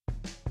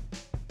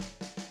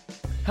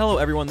Hello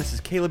everyone, this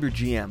is Caleb, your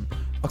GM.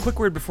 A quick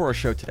word before our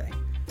show today.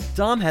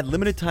 Dom had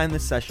limited time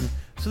this session,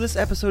 so this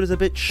episode is a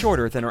bit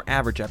shorter than our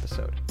average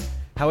episode.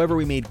 However,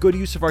 we made good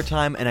use of our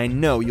time, and I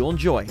know you'll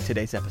enjoy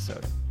today's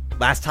episode.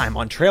 Last time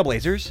on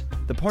Trailblazers,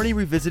 the party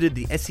revisited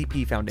the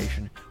SCP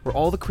Foundation, where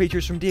all the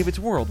creatures from David's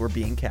world were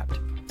being kept.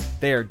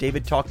 There,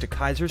 David talked to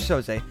Kaiser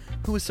Soze,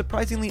 who was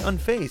surprisingly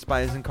unfazed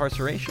by his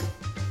incarceration.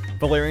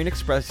 Valerian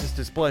expressed his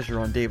displeasure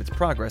on David's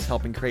progress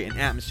helping create an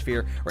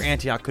atmosphere where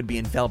Antioch could be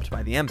enveloped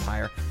by the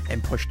Empire,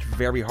 and pushed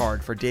very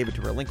hard for David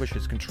to relinquish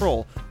his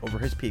control over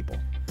his people.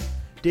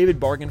 David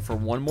bargained for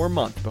one more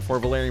month before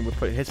Valerian would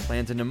put his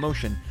plans into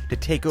motion to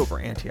take over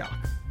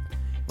Antioch.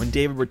 When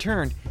David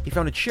returned, he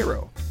found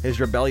Ichiro, his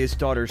rebellious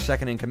daughter's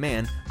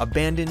second-in-command,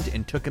 abandoned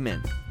and took him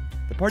in.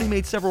 The party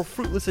made several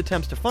fruitless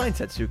attempts to find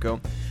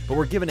Setsuko, but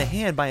were given a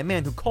hand by a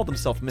man who called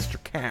himself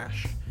Mr.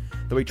 Cash,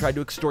 though he tried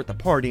to extort the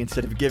party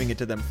instead of giving it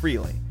to them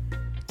freely.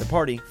 The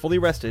party, fully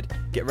rested,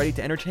 get ready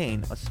to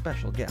entertain a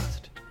special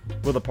guest.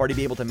 Will the party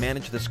be able to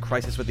manage this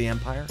crisis with the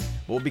Empire?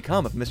 What will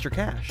become of Mr.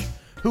 Cash?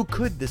 Who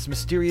could this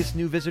mysterious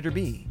new visitor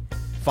be?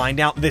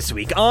 Find out this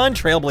week on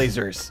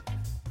Trailblazers!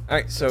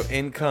 Alright, so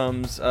in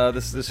comes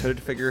this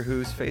hooded figure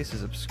whose face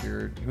is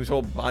obscured, whose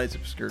whole body is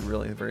obscured,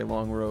 really, very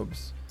long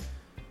robes.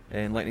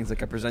 And Lightning's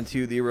like, I present to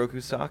you the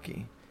Oroku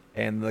Saki.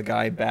 And the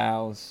guy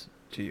bows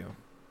to you.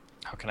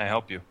 How can I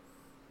help you?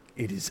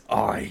 It is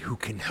I who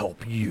can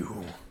help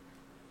you.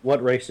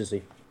 What race is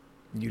he?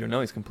 You don't know,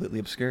 he's completely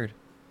obscured.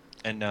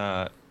 And,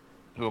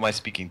 who am I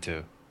speaking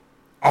to?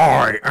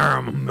 I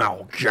am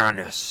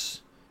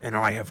Mal'Ganis, and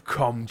I have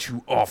come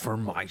to offer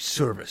my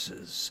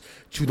services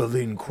to the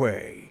Lin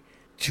Kuei,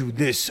 to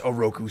this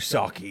Oroku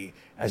Saki,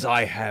 as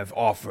I have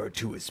offered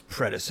to his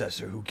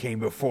predecessor who came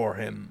before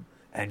him,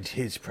 and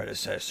his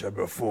predecessor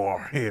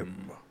before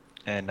him.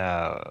 And,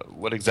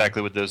 what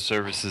exactly would those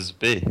services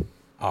be?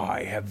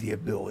 I have the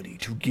ability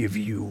to give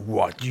you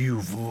what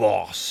you've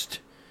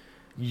lost.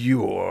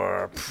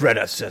 Your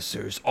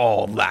predecessors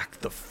all lacked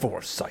the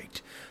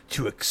foresight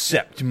to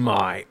accept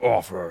my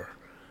offer.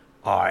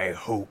 I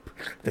hope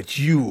that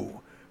you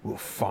will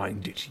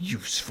find it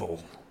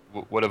useful.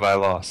 What have I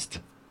lost?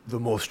 The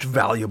most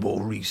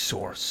valuable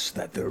resource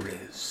that there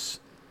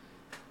is.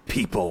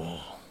 People.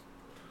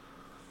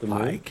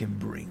 I can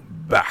bring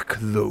back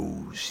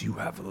those you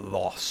have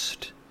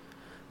lost.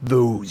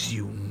 Those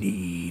you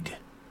need.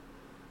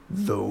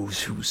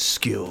 Those whose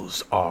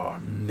skills are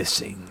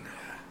missing.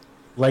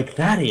 Like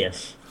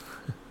Thaddeus.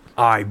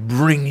 I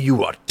bring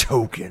you a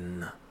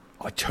token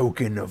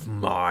of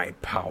my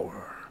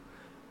power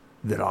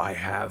that I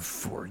have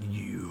for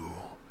you.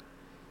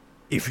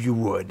 If you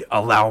would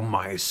allow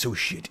my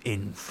associate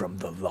in from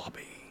the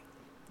lobby.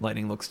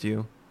 Lightning looks to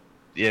you.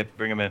 Yeah,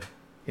 bring him in.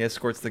 He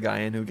escorts the guy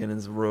in, who again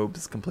his robe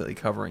is completely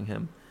covering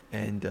him.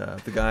 And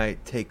the guy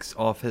takes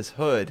off his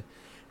hood.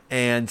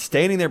 And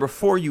standing there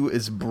before you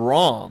is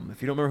Brahm.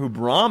 If you don't remember who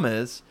Brahm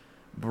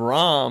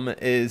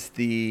is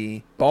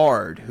the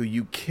bard who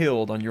you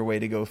killed on your way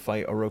to go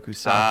fight Oroku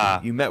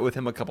Saki. You met with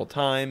him a couple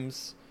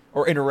times.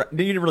 Or you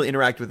didn't really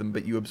interact with him,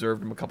 but you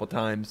observed him a couple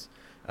times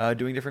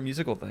doing different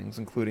musical things,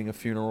 including a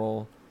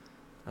funeral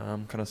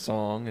kind of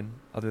song and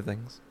other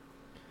things.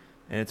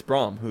 And it's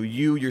Brahm, who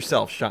you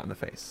yourself shot in the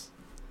face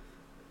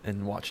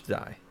and watched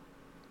die.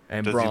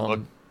 And Does Brahm, he look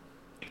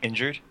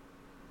injured?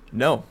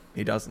 No,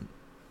 he doesn't.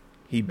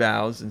 He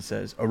bows and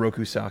says,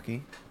 Oroku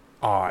Saki.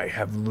 I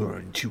have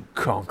learned to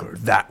conquer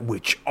that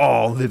which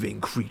all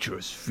living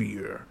creatures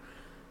fear.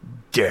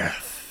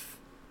 Death.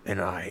 And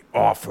I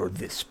offer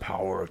this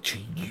power to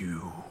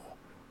you.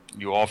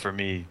 You offer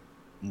me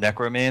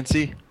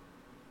necromancy?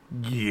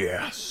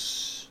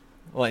 Yes.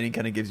 Lightning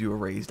kind of gives you a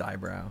raised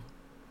eyebrow.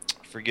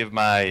 Forgive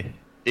my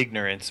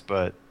ignorance,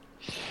 but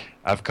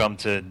I've come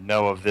to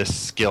know of this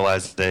skill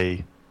as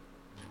a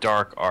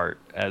dark art,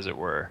 as it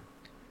were.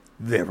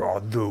 There are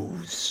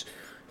those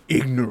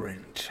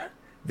ignorant.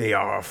 They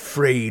are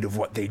afraid of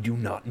what they do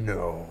not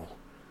know.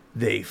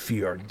 They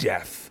fear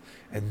death,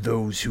 and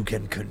those who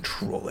can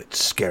control it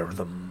scare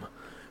them.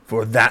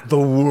 For that the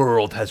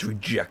world has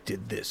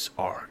rejected this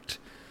art.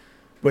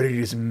 But it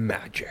is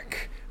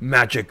magic.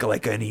 Magic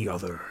like any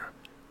other.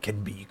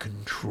 Can be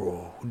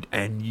controlled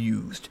and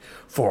used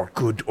for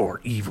good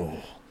or evil.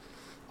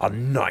 A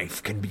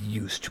knife can be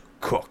used to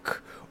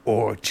cook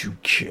or to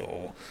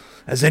kill.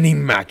 As any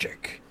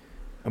magic.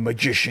 A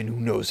magician who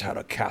knows how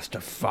to cast a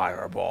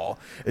fireball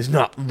is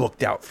not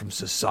looked out from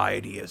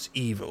society as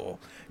evil,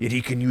 yet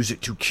he can use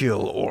it to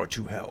kill or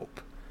to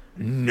help.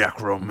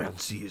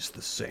 Necromancy is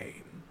the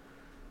same,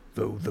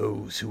 though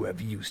those who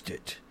have used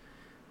it,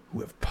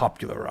 who have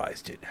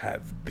popularized it,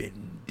 have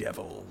been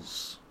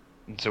devils.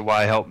 And so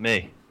why help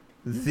me?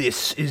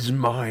 This is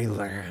my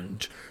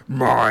land,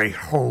 my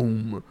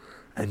home,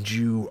 and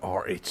you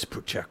are its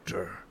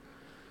protector.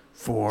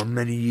 For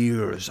many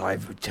years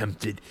I've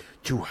attempted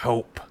to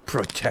help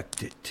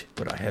protect it,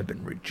 but I have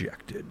been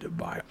rejected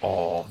by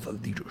all the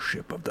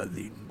leadership of the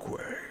Lin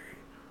Kuei.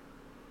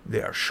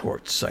 Their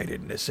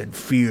short-sightedness and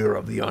fear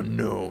of the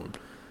unknown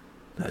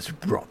has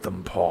brought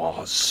them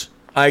pause.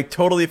 I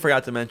totally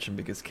forgot to mention,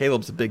 because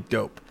Caleb's a big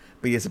dope,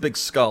 but he has a big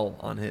skull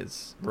on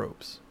his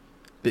robes.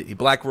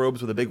 Black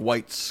robes with a big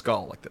white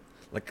skull,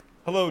 like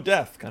hello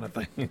death kind of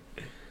thing.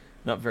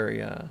 Not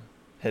very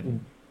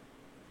hidden.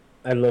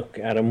 I look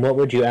at him. What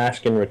would you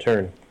ask in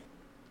return?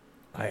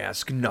 I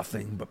ask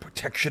nothing but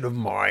protection of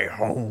my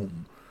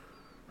home.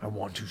 I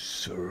want to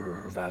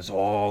serve as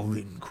all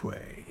Lin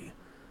Kuei,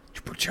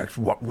 to protect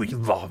what we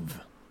love.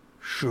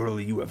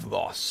 Surely you have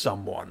lost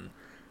someone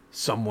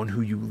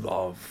who you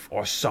love,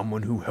 or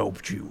someone who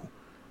helped you.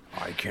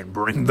 I can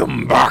bring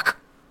them back.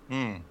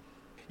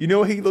 You know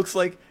what he looks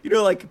like? You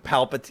know, like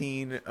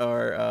Palpatine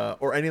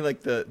or any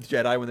like the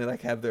Jedi when they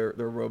like have their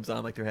robes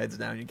on, like their heads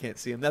down, you can't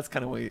see them. That's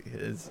kind of what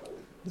his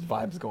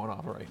vibe's going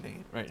off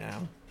right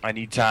now. I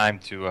need time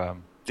to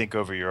think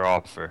over your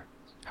offer.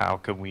 How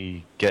can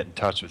we get in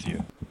touch with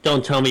you?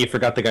 Don't tell me you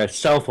forgot the guy's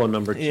cell phone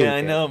number, too. Yeah,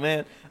 I know,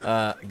 man.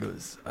 It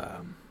goes,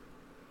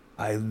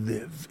 I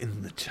live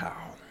in the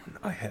town.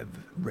 I have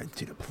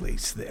rented a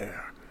place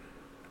there.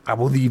 I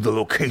will leave the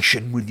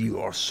location with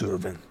your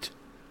servant.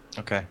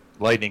 Okay.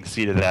 Lightning,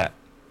 see to that.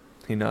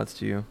 he nods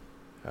to you.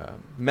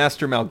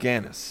 Master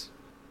Mal'Ganis,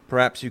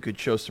 perhaps you could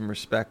show some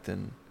respect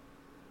and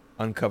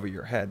uncover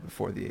your head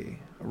before the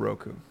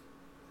Oroku.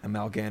 And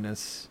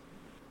Mal'Ganis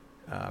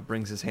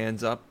brings his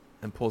hands up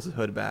and pulls the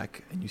hood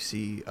back, and you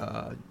see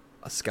a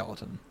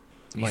skeleton.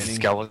 He's a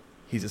skeleton?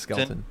 He's a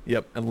skeleton.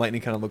 Yep. And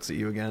Lightning kind of looks at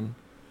you again.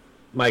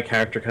 My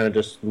character kind of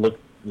just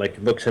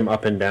looks him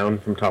up and down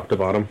from top to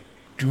bottom.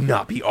 Do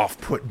not be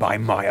off-put by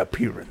my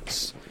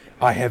appearance.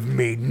 I have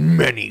made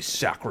many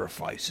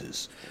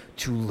sacrifices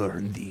to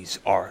learn these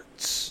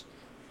arts,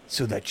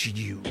 so that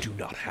you do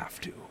not have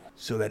to,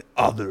 so that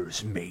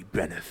others may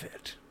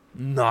benefit.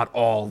 Not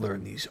all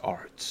learn these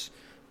arts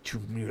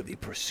to merely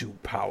pursue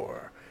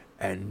power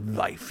and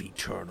life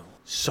eternal.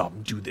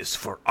 Some do this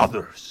for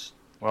others.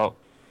 Well,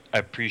 I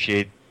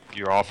appreciate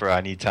your offer.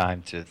 I need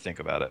time to think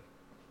about it.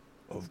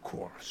 Of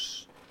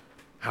course.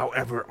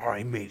 However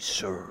I may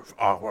serve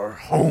our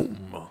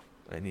home.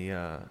 And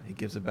he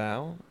gives a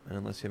bow, and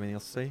unless you have anything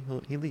else to say,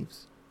 he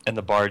leaves. And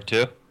the bard,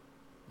 too?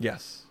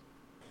 Yes.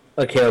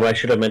 Caleb, I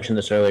should have mentioned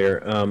this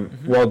earlier.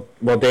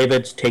 While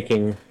David's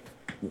taking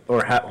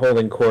or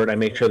holding court, I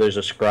make sure there's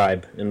a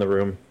scribe in the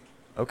room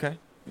Okay.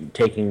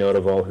 taking note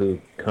of all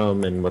who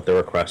come and what the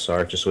requests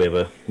are, just so we have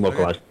a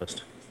localized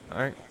list. All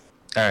right.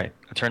 All right.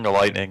 I turn to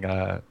Lightning.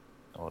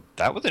 Well,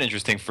 that was an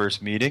interesting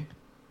first meeting.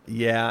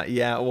 Yeah,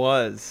 it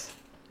was.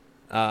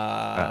 We'll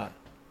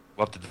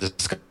have to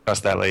discuss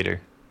that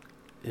later.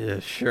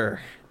 Yeah,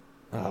 sure.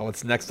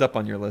 What's next up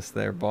on your list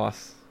there,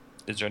 boss?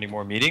 Is there any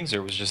more meetings,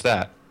 or was just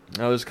that?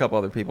 Oh, there's a couple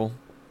other people.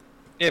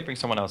 Yeah, bring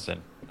someone else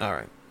in. All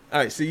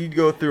right, so you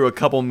go through a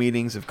couple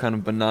meetings of kind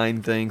of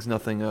benign things,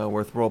 nothing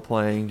worth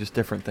role-playing, just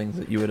different things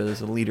that you would,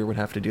 as a leader, would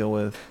have to deal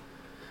with.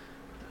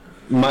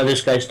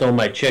 This guy stole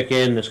my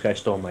chicken. This guy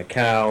stole my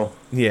cow.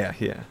 Yeah.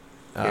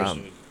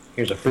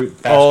 Here's a fruit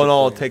basket. All in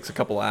all, it takes a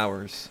couple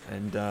hours,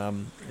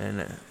 and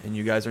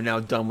you guys are now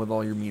done with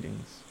all your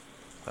meetings,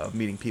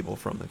 meeting people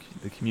from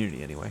the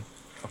community anyway.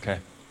 Okay.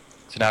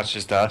 So now it's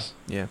just us?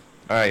 Yeah.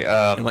 All right.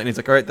 And Lightning's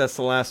like, all right, that's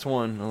the last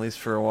one, at least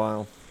for a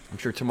while. I'm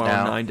sure tomorrow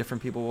Now- 9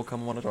 different people will come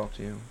and want to talk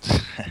to you.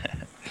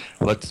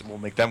 We'll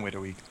make them wait a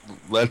week.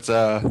 Let's,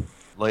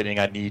 Lightning,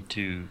 I need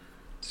to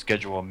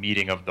schedule a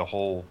meeting of the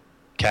whole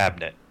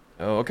cabinet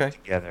Oh, okay.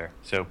 together.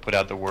 So put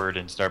out the word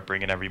and start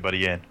bringing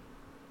everybody in.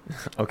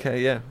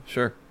 Okay, yeah,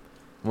 sure.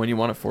 When you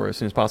want it for, as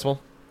soon as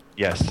possible?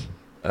 Yes.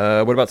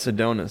 What about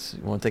Sidonis?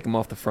 You want to take him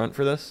off the front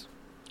for this?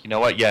 You know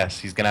what?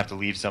 Yes. He's going to have to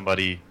leave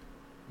somebody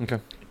Okay.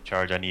 in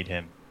charge. I need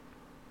him.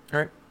 All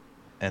right.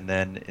 And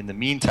then in the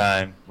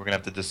meantime, we're going to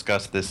have to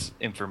discuss this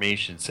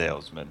information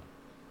salesman.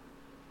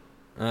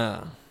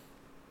 Mr.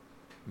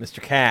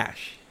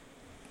 Cash.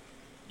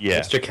 Yeah,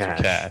 Mr.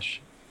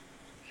 Cash.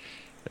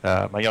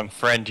 My young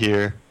friend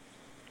here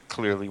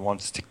clearly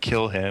wants to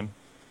kill him,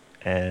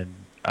 and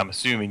I'm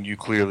assuming you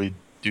clearly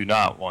do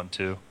not want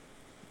to.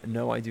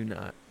 No, I do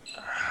not.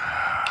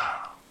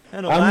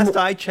 And last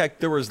I checked,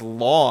 there was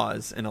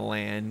laws in a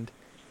land,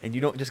 and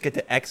you don't just get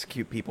to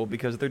execute people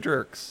because they're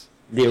jerks.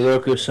 The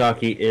Oroku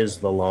Saki is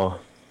the law.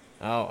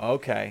 Oh,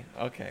 okay.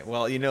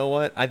 Well, you know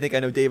what? I think I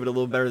know David a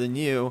little better than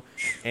you,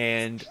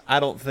 and I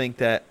don't think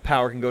that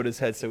power can go to his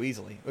head so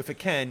easily. If it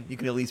can, you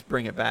can at least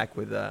bring it back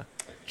with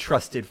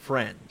trusted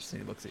friends.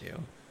 And he looks at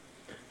you.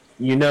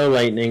 You know,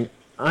 Lightning,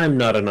 I'm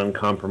not an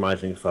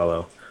uncompromising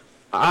fellow.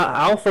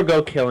 I'll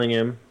forgo killing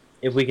him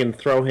if we can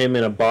throw him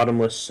in a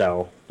bottomless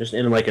cell, just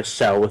in like a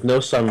cell with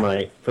no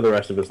sunlight for the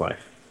rest of his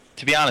life.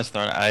 To be honest,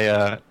 Thorn,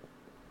 I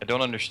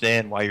don't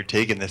understand why you're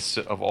taking this,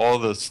 of all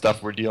the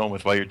stuff we're dealing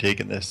with, why you're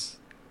taking this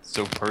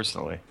so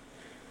personally.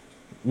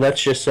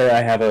 Let's just say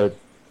I have a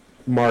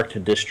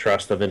marked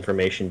distrust of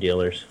information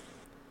dealers.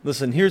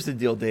 Listen, here's the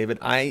deal, David.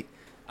 I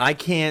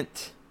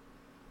can't.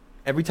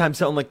 Every time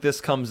something like this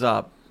comes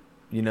up,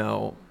 you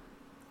know,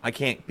 I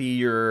can't be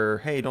your,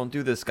 hey, don't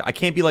do this guy. I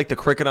can't be like the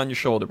cricket on your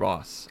shoulder,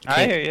 boss.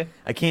 I hear you.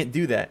 I can't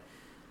do that.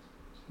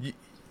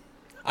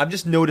 I've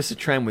just noticed a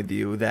trend with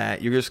you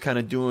that you're just kind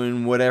of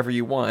doing whatever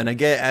you want. And I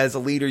get, as a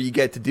leader, you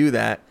get to do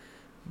that.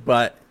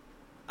 But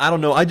I don't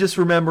know. I just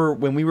remember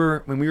when we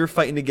were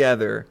fighting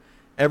together,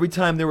 every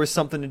time there was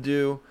something to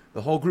do,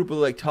 the whole group would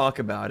like talk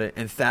about it,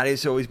 and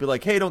Thaddeus would always be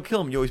like, "Hey, don't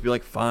kill him." You always be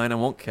like, "Fine, I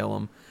won't kill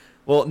him."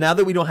 Well, now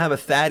that we don't have a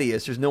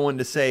Thaddeus, there's no one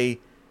to say,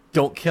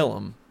 "Don't kill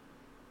him."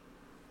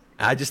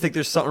 I just think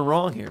there's something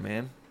wrong here,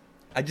 man.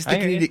 I just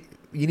think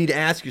you need to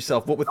ask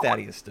yourself, what would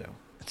Thaddeus do?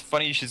 It's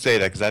funny you should say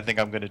that because I think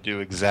I'm going to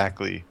do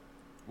exactly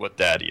what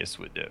Thaddeus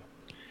would do.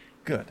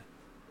 Good.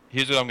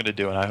 Here's what I'm going to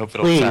do, and I hope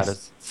it'll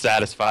Please.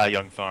 satisfy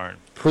young Thorn.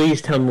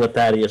 Please tell me what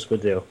Thaddeus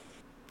would do.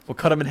 We'll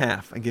cut him in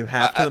half and give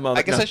half to the mother.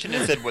 I guess I shouldn't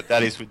have said what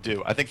Thaddeus would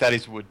do. I think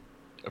Thaddeus would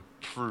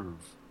approve.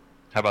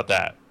 How about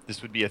that?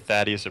 This would be a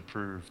Thaddeus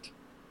approved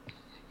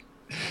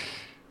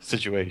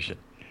situation.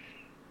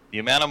 The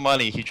amount of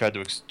money he tried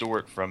to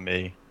extort from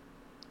me,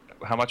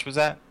 how much was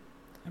that?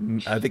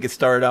 I think it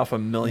started off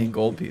 1 million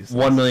gold pieces.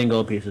 1 million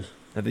gold pieces.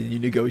 And then you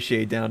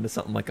negotiate down to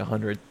something like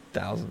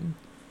 100,000.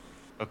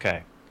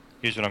 Okay,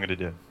 here's what I'm going to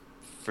do.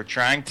 For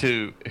trying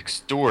to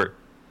extort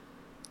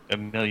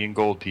 1 million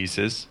gold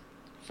pieces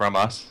from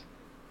us,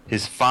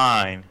 his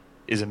fine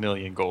is 1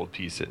 million gold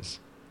pieces,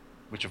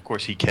 which of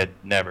course he can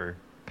never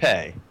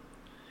pay.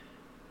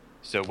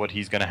 So what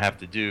he's going to have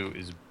to do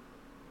is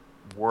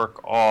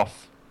work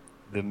off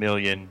the 1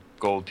 million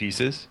gold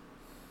pieces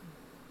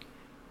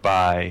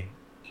by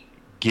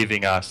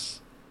giving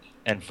us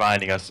and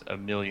finding us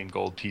 1 million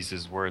gold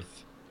pieces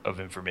worth of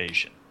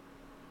information.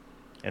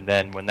 And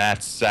then when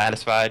that's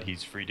satisfied,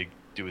 he's free to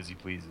do as he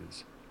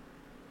pleases.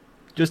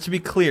 Just to be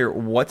clear,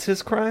 what's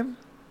his crime?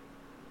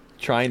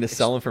 Trying to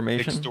sell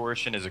information?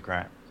 Extortion is a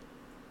crime.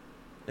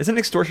 Isn't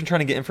extortion trying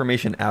to get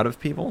information out of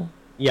people?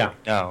 Yeah.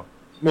 No.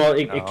 Well,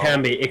 it No.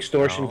 can be.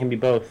 Extortion No. can be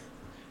both.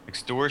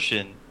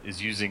 Extortion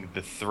is using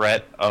the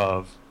threat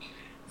of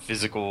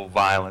physical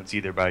violence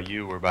either by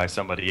you or by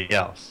somebody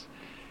else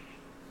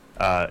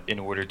in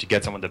order to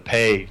get someone to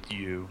pay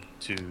you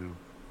to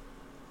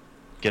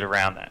get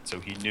around that. So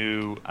he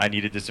knew I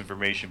needed this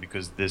information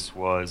because this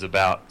was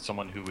about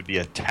someone who would be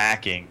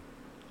attacking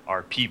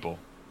our people.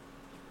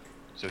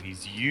 So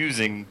he's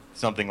using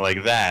something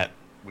like that,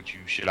 which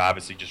you should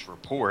obviously just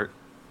report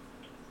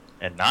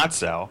and not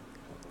sell.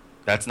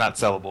 That's not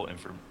sellable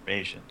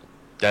information.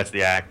 That's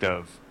the act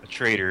of a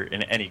traitor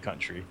in any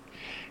country.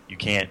 You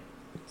can't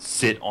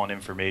sit on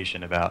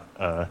information about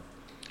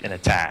an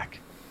attack.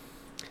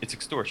 It's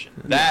extortion.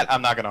 That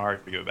I'm not going to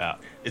argue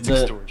about. It's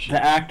extortion.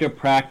 The act or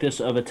practice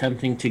of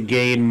attempting to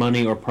gain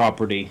money or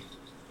property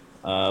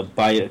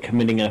by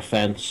committing an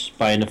offense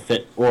by an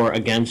or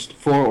against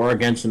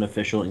an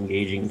official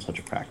engaging in such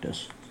a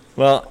practice.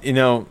 Well,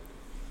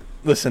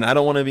 listen, I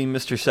don't want to be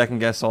Mr. Second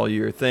Guess all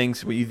your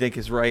things. What you think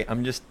is right.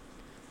 I'm just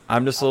a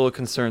little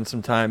concerned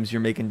sometimes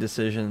you're making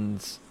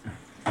decisions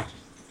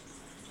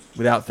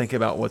without thinking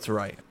about what's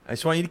right. I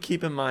just want you to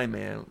keep in mind,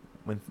 man,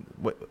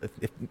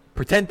 if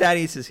pretend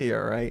Thaddeus is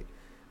here, all right?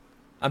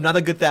 I'm not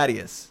a good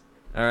Thaddeus,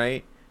 all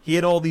right? He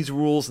had all these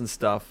rules and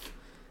stuff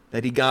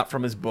that he got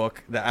from his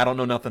book that I don't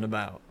know nothing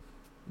about.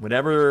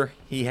 Whatever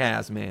he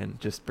has, man,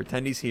 just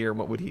pretend he's here.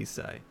 What would he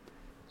say?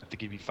 I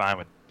think he'd be fine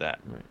with that.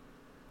 Right.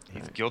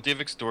 He's Right. guilty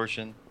of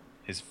extortion.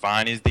 His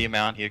fine is the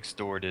amount he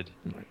extorted,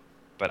 Right.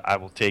 but I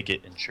will take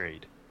it in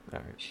trade. All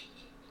right.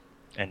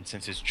 And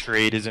since his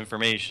trade is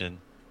information,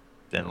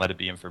 then let it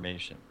be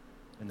information.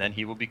 And then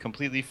he will be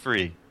completely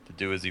free to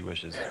do as he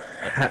wishes.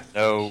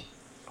 No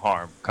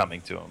harm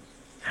coming to him.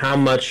 How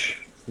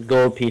much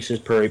gold pieces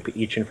per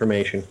each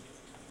information?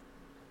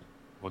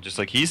 Well, just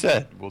like he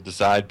said, we'll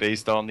decide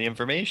based on the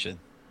information.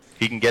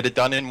 He can get it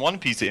done in one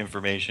piece of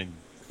information.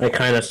 I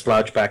kind of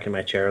slouch back in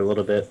my chair a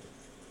little bit.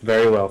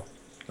 Very well.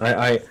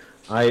 I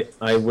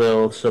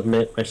will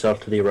submit myself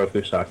to the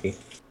Orokusaki.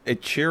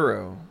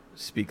 Ichiro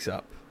speaks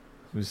up,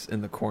 who's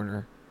in the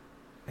corner,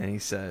 and he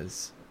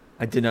says,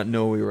 "I did not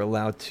know we were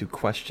allowed to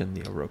question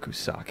the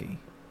Orokusaki."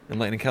 And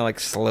Lightning kind of like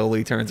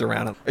slowly turns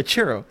around.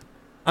 Ichiro,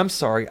 I'm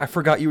sorry, I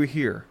forgot you were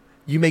here.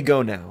 You may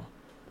go now.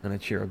 And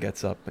Ichiro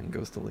gets up and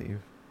goes to leave.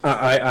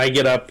 I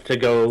get up to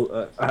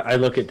go. I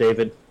look at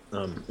David.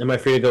 Am I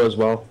free to go as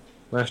well,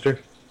 Master?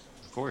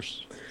 Of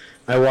course.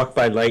 I walk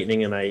by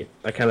Lightning and I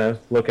kind of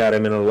look at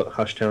him in a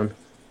hushed tone.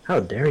 How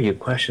dare you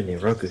question the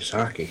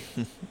Orokusaki?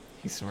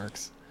 He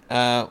smirks.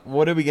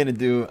 What are we going to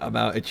do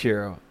about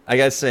Ichiro? I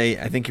got to say,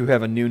 I think you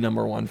have a new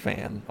number one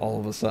fan all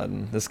of a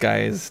sudden. This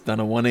guy has done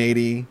a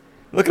 180.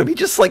 Look at him. He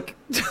just like,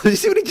 did you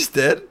see what he just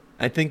did?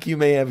 I think you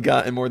may have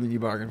gotten more than you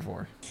bargained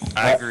for.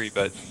 I agree,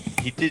 but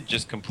he did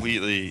just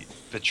completely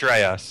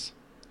betray us.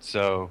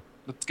 So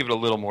let's give it a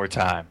little more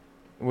time.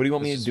 What do you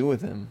want me to do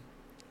with him?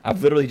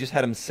 I've literally just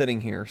had him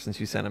sitting here since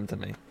you sent him to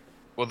me.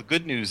 Well, the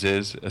good news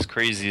is, as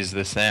crazy as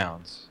this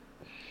sounds,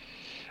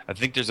 I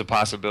think there's a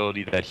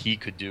possibility that he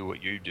could do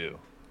what you do.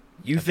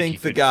 You I think he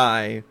the could-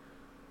 guy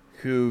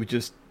who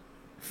just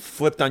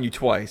flipped on you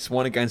twice,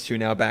 one against you,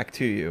 now back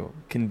to you,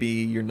 can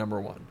be your number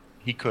one?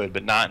 He could,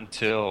 but not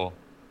until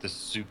the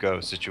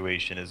Zuko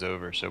situation is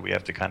over, so we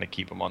have to kind of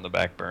keep him on the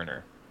back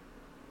burner.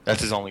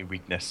 That's his only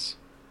weakness.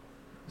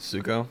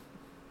 Zuko?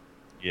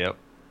 Yep.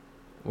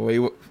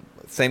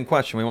 Same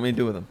question. What do you want me to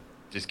do with him?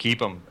 Just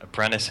keep him,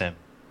 apprentice him.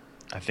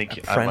 I think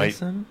Apprentice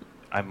him?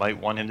 I might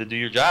want him to do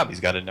your job. He's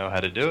got to know how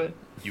to do it.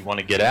 You want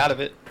to get out of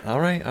it. All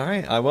right.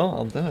 I will.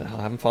 I'll do it. I'll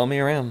have him follow me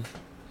around.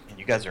 And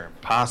you guys are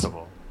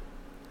impossible.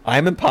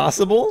 I'm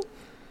impossible?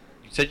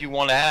 You said you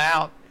want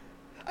out.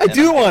 I And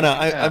do I'm want to.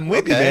 thinking, yeah, I'm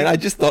with you, okay. man. I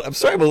just thought, I'm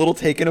sorry, I'm a little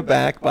taken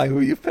aback by who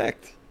you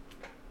picked.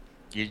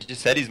 You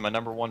just said he's my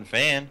number one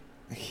fan.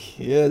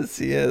 He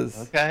is.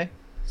 Okay.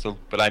 So,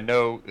 but I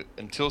know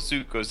until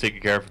Zuko's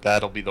taken care of,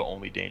 that'll be the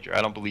only danger.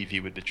 I don't believe he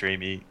would betray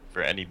me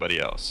for anybody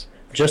else.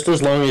 Just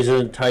as long as he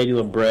doesn't tie you to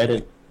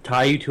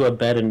a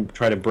bed and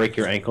try to break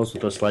your ankles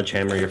with a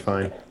sledgehammer, you're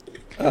fine.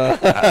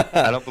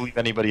 I don't believe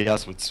anybody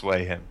else would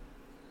sway him.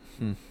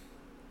 Hmm.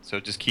 So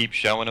just keep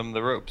showing him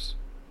the ropes.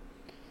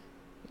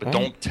 But All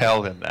don't right.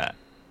 tell him that.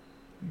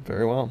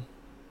 Very well.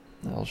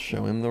 I'll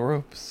show him the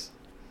ropes.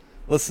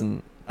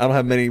 Listen, I don't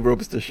have many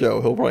ropes to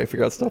show. He'll probably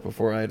figure out stuff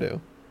before I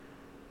do.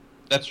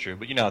 That's true,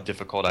 but you know how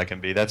difficult I can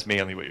be. That's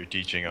mainly what you're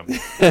teaching him.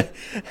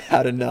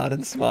 How to nod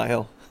and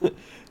smile.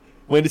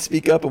 When to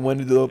speak up and when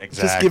to do.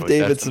 Exactly. Just give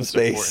David That's some the most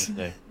space.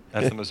 important thing.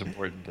 That's the most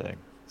important thing.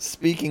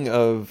 Speaking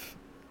of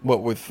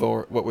what would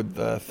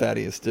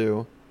Thaddeus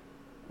do?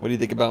 What do you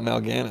think about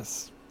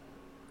Mal'Ganis?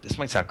 This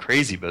might sound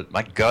crazy, but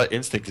my gut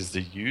instinct is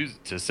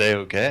to say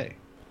okay.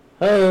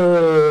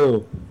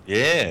 Oh,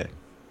 Yeah.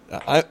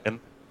 I And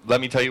let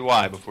me tell you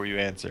why before you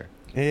answer.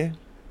 yeah.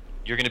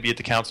 You're going to be at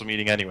the council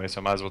meeting anyway,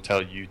 so I might as well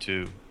tell you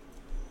two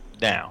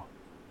now.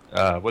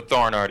 What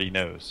Thorn already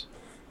knows.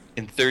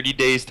 In 30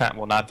 days' time,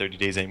 well, not 30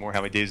 days anymore. How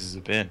many days has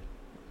it been?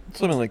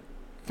 Something like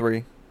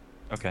 3.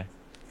 Okay.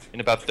 In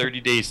about 30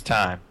 days'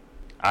 time,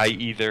 I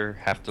either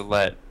have to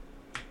let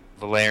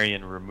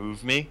Valerian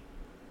remove me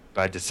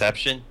by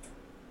deception,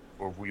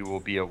 or we will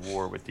be at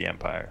war with the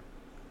Empire.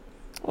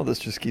 Well, this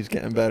just keeps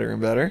getting better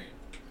and better.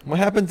 What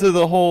happened to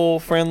the whole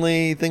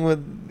friendly thing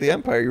with the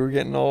Empire? You were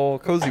getting all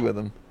cozy with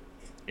him.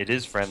 It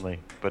is friendly,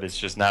 but it's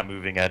just not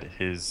moving at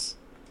his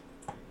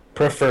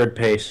preferred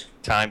pace.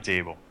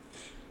 timetable.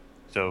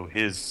 So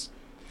his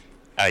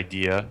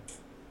idea,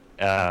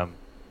 you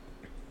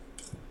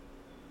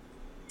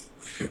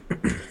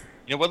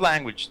know, what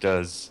language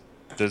does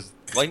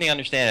Lightning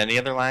understand? Any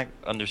other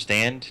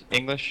understand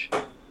English?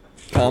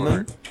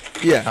 Common?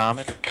 Yeah.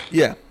 Common?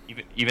 Yeah.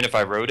 Even if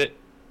I wrote it?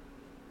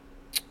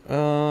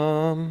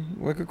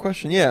 What good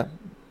question. Yeah.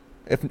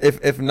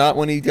 If not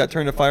when he got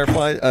turned to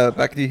Firefly,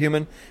 back to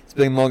human, it's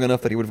been long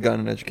enough that he would have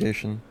gotten an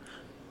education.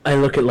 I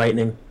look at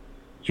Lightning.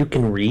 You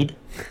can read?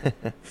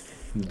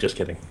 Just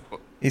kidding.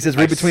 He says,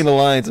 read between the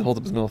lines and holds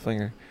up his middle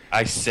finger.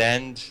 I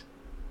send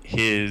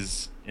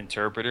his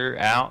interpreter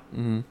out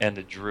Mm-hmm. and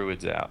the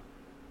druids out.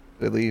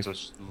 They leave. So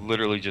it's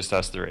literally just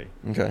us three.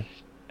 Okay.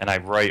 And I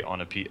write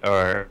on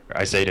or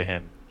I say to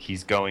him,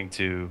 he's going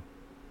to.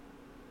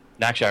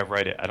 Actually, I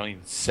write it. I don't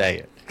even say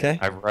it. Okay.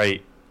 I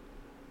write,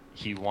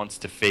 he wants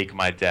to fake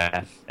my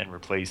death and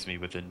replace me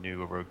with a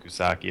new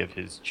Orokusaki of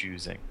his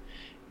choosing.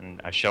 And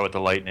I show it to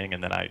Lightning,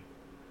 and then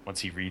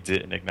once he reads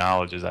it and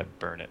acknowledges, I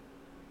burn it.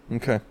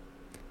 Okay.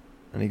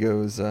 And he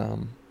goes,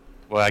 Well,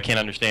 I can't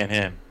understand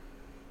him.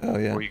 oh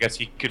yeah. Or you guess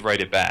he could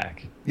write it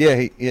back. Yeah,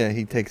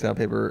 he takes out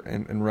paper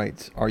and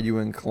writes, are you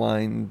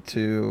inclined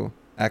to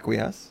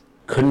acquiesce?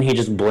 Couldn't he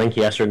just blink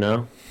yes or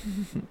no?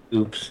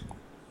 Oops.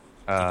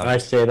 I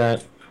say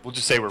that. We'll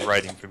just say we're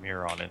writing from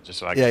here on in, just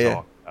so I Yeah, can yeah.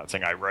 talk. Not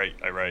saying I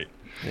write.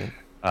 Yeah.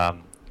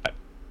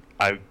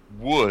 I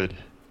would,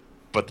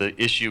 but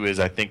the issue is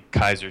I think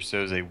Kaiser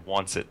Soze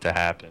wants it to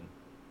happen,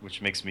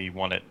 which makes me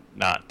want it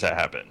not to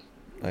happen.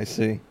 I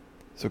see.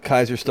 So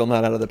Kaiser's still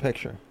not out of the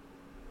picture.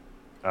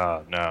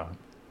 No.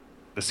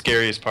 The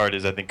scariest part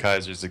is I think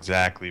Kaiser's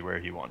exactly where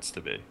he wants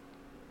to be.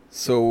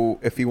 So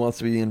if he wants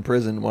to be in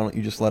prison, why don't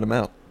you just let him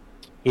out?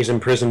 He's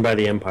imprisoned by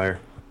the Empire.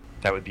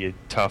 That would be a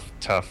tough.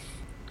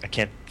 I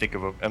can't think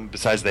of and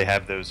besides they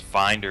have those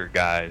finder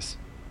guys.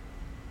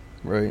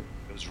 Right.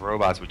 Those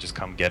robots would just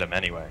come get him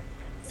anyway.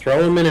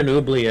 Throw him in an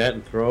oubliette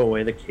and throw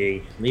away the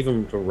key. Leave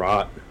him to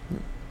rot.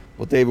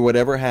 Well, David,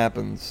 whatever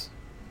happens,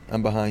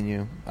 I'm behind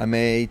you. I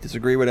may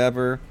disagree,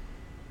 whatever,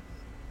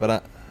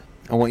 but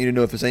I want you to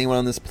know if there's anyone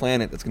on this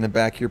planet that's going to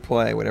back your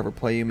play, whatever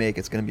play you make,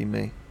 it's going to be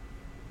me.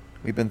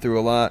 We've been through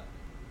a lot.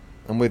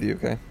 I'm with you,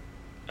 okay?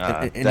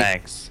 And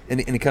Thanks. And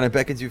he kind of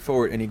beckons you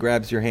forward, and he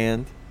grabs your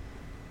hand,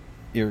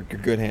 your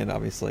good hand,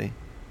 obviously,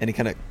 and he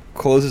kind of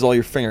closes all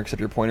your finger except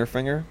your pointer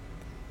finger,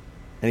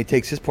 and he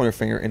takes his pointer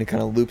finger and he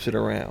kind of loops it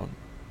around,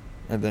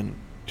 and then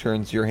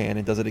turns your hand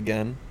and does it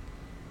again,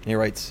 and he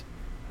writes,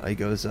 he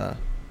goes,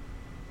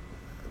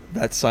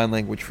 that's sign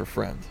language for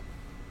friend,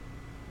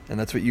 and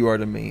that's what you are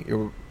to me.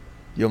 You're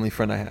the only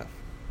friend I have.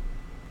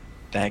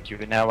 Thank you.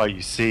 And now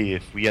you see,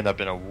 if we end up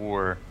in a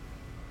war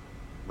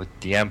with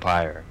the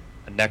Empire,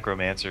 a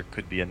necromancer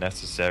could be a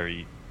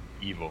necessary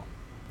evil.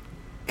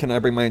 Can I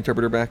bring my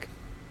interpreter back?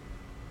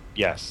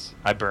 Yes,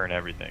 I burn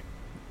everything.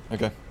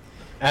 Okay.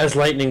 As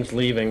Lightning's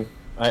leaving,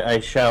 I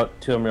shout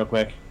to him real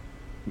quick.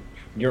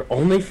 Your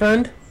only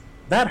friend?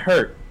 That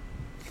hurt.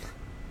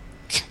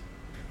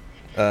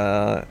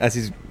 As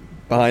he's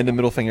behind the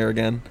middle finger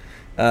again,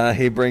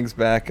 he brings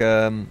back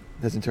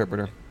his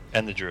interpreter.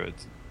 And the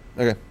druids.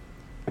 Okay.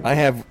 I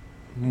have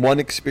one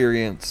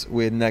experience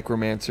with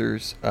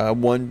necromancers.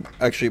 One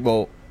actually,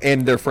 well,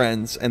 and their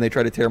friends, and they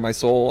tried to tear my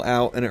soul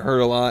out, and it hurt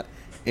a lot.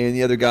 And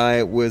the other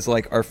guy was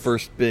like our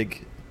first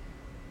big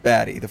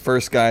baddie, the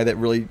first guy that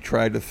really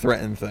tried to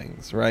threaten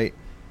things. Right?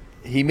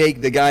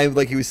 The guy,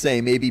 like he was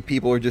saying, maybe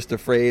people are just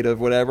afraid of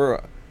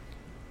whatever.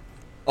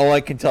 All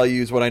I can tell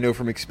you is what I know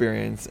from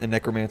experience, and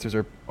necromancers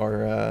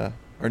are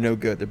no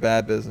good. They're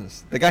bad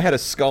business. The guy had a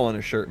skull on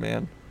his shirt,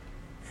 man.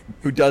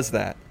 Who does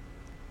that?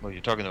 Well,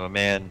 you're talking to a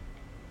man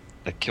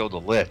that killed a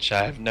lich.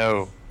 I have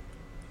no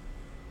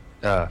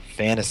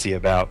fantasy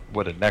about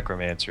what a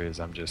necromancer is.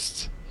 I'm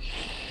just...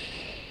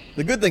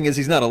 The good thing is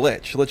he's not a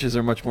lich. Liches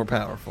are much more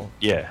powerful.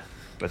 Yeah,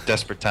 but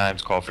desperate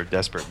times call for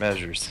desperate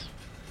measures.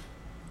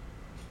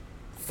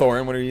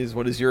 Thorin,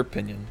 what is your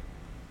opinion?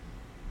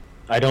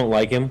 I don't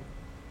like him,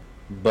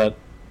 but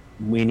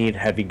we need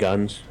heavy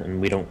guns,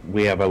 and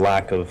we have a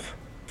lack of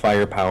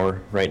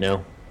firepower right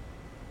now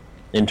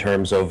in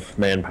terms of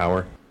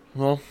manpower.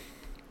 Well,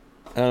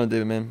 I don't know,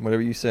 David, man.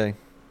 Whatever you say.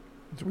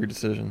 It's a weird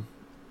decision.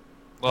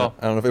 Well,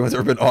 I don't know if anyone's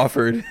ever been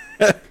offered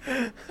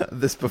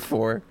this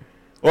before.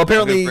 Well,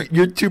 apparently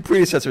your two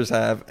predecessors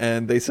have,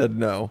 and they said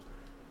no.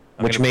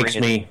 Which makes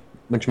me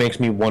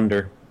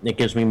wonder. It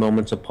gives me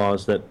moments of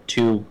pause that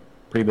two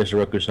previous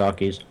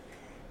Orokusakis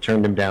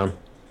turned him down.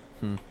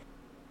 I'm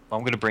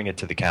going to bring it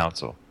to the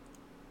council.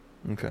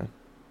 Okay.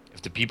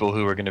 If the people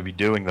who are going to be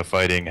doing the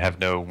fighting have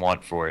no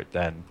want for it,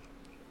 then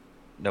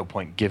no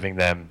point giving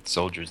them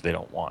soldiers they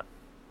don't want.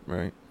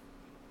 Right.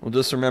 Well,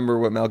 just remember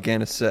what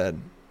Mal'Ganis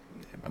said.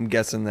 I'm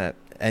guessing that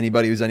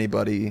anybody who's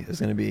anybody is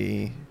going to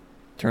be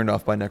turned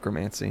off by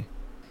necromancy.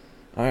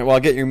 All right, well,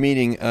 I'll get your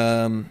meeting.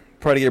 Probably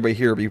to get everybody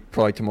here will be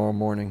probably tomorrow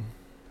morning.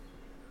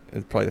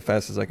 It's probably the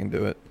fastest I can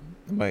do it.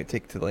 It might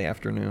take till the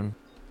afternoon.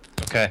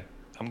 Okay.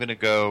 I'm going to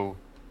go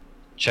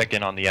check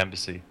in on the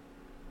embassy.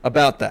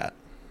 About that.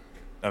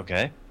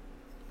 Okay.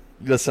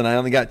 Listen, I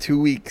only got 2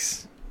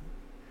 weeks.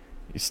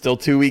 You're still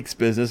 2 weeks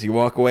business. You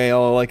walk away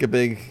all like a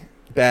big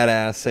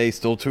badass. Say,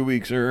 still 2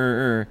 weeks. We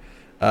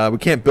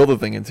can't build a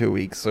thing in 2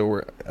 weeks,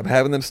 so I'm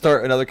having them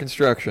start another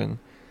construction.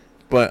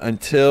 But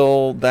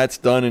until that's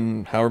done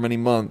in however many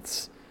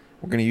months,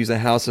 we're going to use a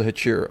House of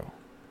Hachiro.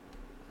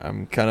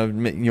 I'm kind of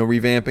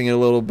revamping it a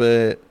little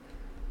bit.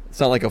 It's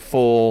not like a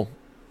full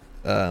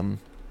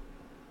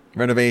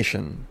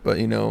renovation, but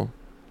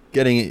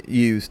getting it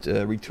used,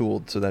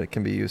 retooled so that it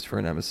can be used for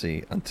an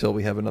embassy until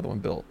we have another one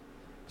built.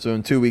 So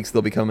in 2 weeks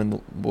they'll be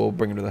coming. We'll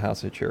bring them to the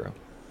House of Hachiro.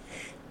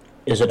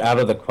 Is it out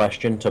of the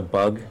question to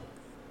bug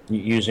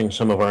using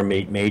some of our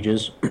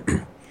mages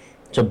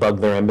to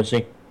bug their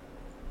embassy?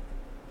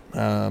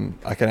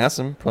 I can ask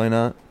them. Probably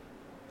not.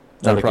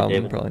 Not a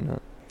problem. Probably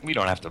not. We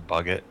don't have to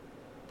bug it.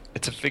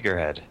 It's a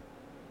figurehead.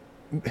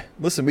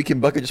 Listen, we can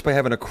bug it just by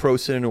having a crow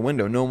sit in a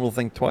window. No one will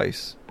think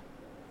twice.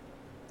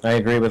 I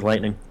agree with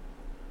Lightning.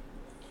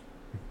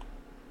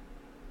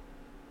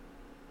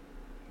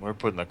 We're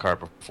putting the cart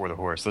before the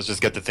horse. Let's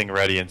just get the thing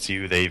ready and see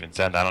who they even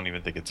send. I don't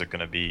even think it's going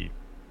to be...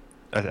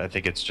 I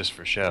think it's just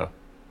for show.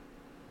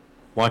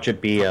 Watch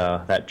it be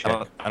that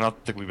chick. I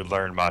don't think we would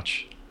learn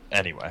much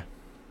anyway.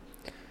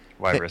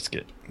 Why risk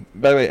it?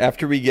 By the way,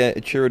 after we get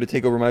Ichiro to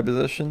take over my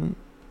position,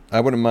 I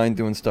wouldn't mind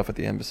doing stuff at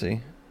the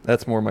embassy.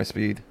 That's more my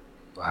speed.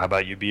 Well, how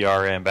about you be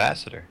our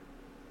ambassador?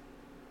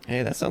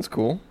 Hey, that sounds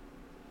cool.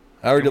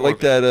 I already like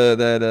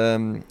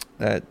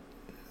that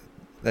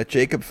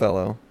Jacob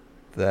fellow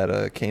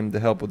that came to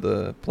help with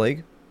the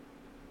plague.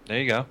 There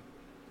you go.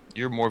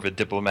 You're more of a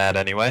diplomat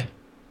anyway.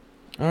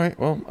 All right,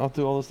 well, I'll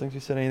do all those things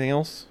you said. Anything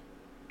else?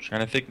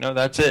 Trying to think. No,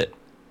 that's it.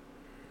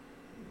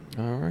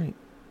 All right.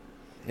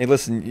 Hey,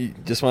 listen, you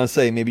just want to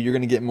say, maybe you're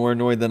going to get more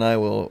annoyed than I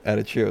will at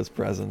Ichiro's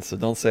presence, so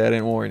don't say I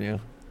didn't warn you.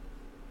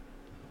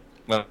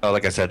 Well,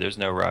 like I said, there's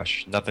no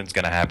rush. Nothing's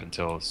going to happen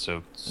till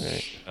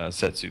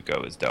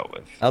Setsuko is dealt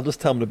with. I'll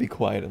just tell him to be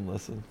quiet and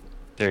listen.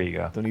 There you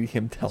go. Don't need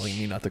him telling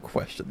me not to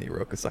question the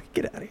Orokusaki.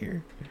 Get out of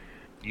here.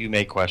 You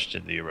may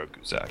question the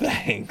Orokusaki.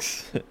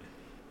 Thanks.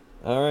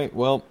 All right,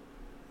 well,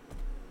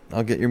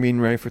 I'll get your meeting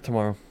ready for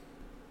tomorrow.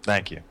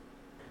 Thank you.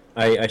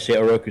 I say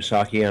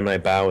Orokusaki and I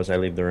bow as I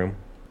leave the room.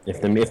 If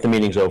the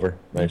meeting's over,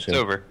 I assume.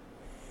 It's over.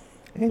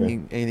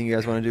 Anything you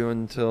guys want to do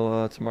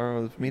until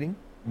tomorrow's meeting?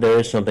 There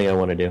is something I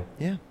want to do.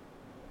 Yeah.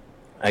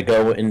 I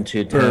go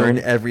into town. Burn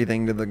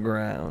everything to the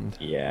ground.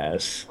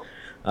 Yes.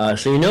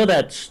 So you know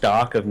that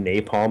stock of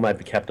napalm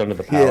I've kept under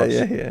the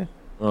palace? Yeah.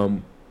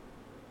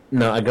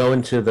 No, I go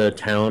into the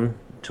town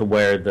to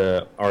where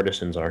the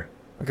artisans are.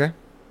 Okay.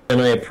 And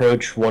I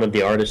approach one of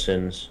the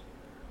artisans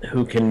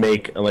who can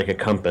make a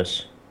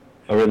compass,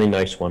 a really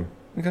nice one.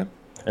 Okay.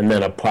 And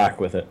then a plaque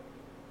with it.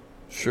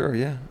 Sure,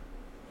 yeah.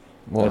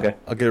 Well, okay.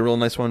 I'll get a real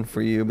nice one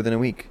for you within a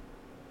week.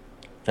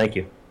 Thank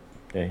you.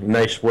 Okay.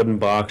 Nice wooden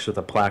box with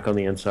a plaque on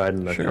the inside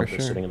and the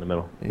compass sitting in the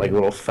middle. Yeah. Like a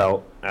little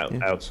felt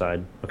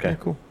outside. Okay. Yeah,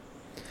 cool.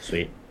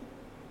 Sweet.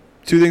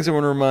 2 things I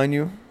want to remind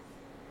you.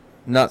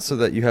 Not so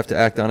that you have to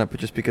act on it, but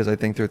just because I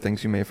think there are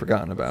things you may have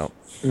forgotten about.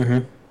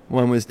 Mm-hmm.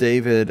 One was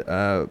David.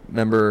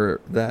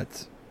 Remember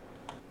that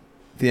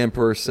the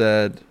Emperor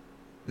said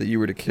that you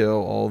were to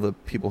kill all the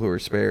people who were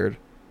spared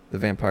the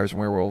vampires and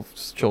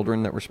werewolves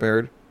children that were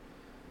spared.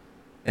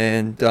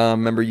 And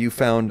remember, you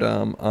found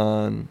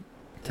on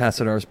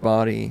Tassadar's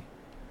body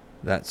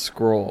that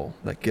scroll,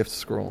 that gift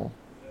scroll.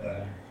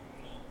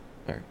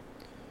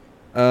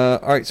 All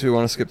right, so we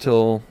want to skip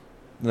till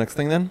the next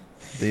thing then?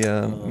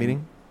 The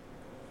meeting?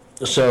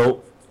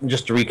 So,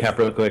 just to recap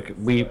real quick,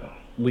 we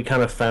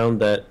kind of found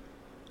that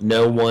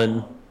no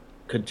one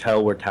could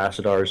tell where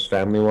Tassadar's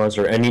family was,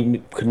 or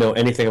could know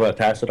anything about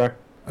Tassadar?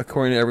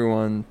 According to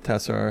everyone,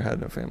 Tassadar had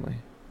no family.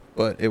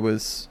 But it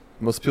was...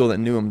 Most people that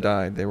knew him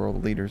died. They were all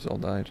leaders, all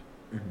died.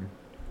 Mm-hmm.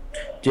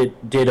 Did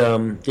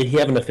he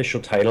have an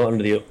official title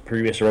under the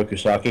previous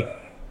Orokusaki?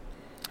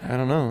 I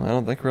don't know. I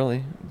don't think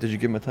really. Did you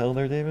give him a title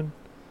there, David?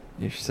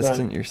 Your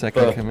assistant, your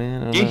second in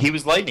command? Yeah, he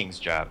was Lightning's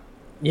job.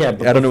 Yeah,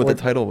 but I don't know what the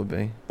title would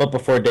be. But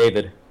before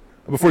David.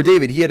 Before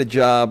David, he had a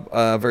job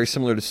very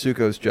similar to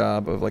Suko's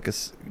job of like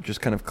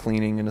just kind of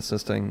cleaning and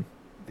assisting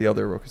the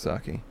other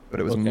Orokusaki. But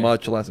it was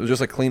much less. It was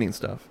just like cleaning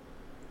stuff.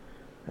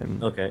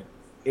 And okay.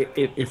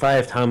 If I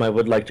have time, I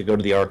would like to go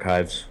to the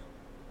archives.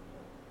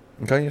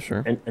 Okay, yeah,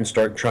 sure. And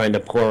start trying to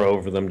pore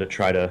over them to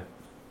try to,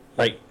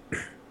 like,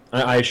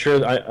 I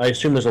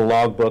assume there's a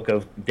logbook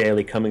of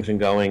daily comings and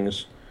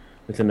goings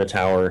within the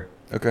tower.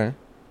 Okay.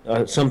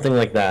 Something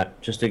like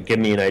that, just to give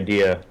me an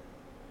idea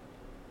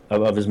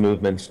of his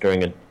movements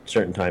during a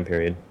certain time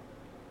period.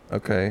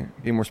 Okay.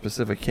 Be more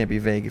specific. Can't be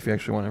vague if you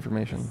actually want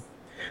information.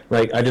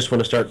 Like, I just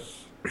want to start.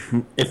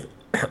 If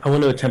I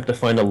want to attempt to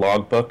find a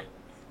logbook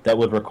that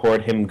would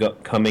record him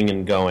coming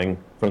and going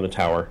from the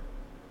tower.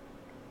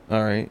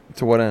 All right.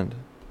 To what end?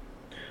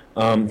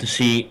 To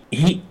see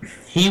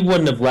he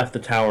wouldn't have left the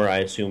tower, I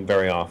assume,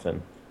 very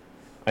often.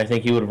 I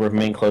think he would have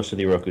remained close to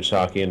the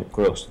Orokusaki and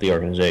close to the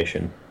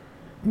organization.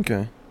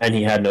 Okay. And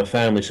he had no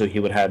family, so he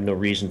would have no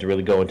reason to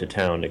really go into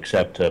town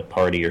except to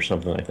party or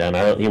something like that.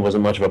 And he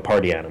wasn't much of a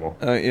party animal.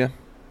 Yeah.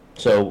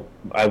 So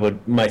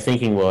my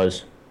thinking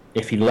was,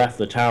 if he left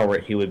the tower,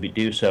 he would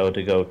do so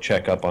to go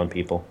check up on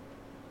people,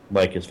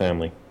 like his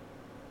family,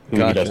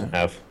 who he doesn't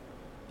have.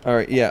 All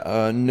right,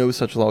 yeah, no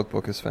such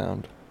logbook is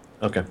found.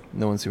 Okay.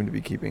 No one seemed to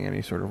be keeping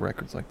any sort of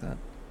records like that.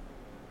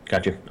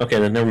 Got you. Okay,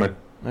 then never mind.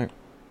 All right.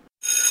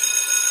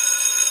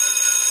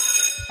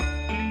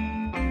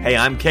 Hey,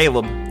 I'm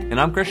Caleb. And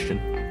I'm Christian.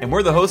 And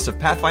we're the hosts of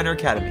Pathfinder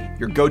Academy,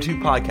 your go-to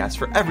podcast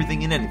for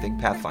everything and anything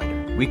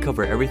Pathfinder. We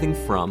cover everything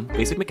from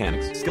basic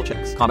mechanics, Skill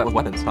checks, combat with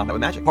weapons, combat with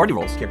magic, party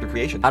roles, character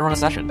creation, how to run a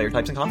session, player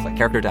types and conflict,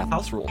 character death,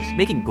 house rules,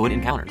 making good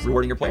encounters,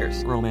 rewarding your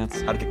players,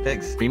 romance, how to kick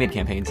pigs, pre-made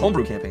campaigns,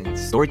 homebrew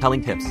campaigns,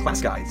 storytelling tips, class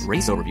guides,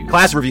 race overviews,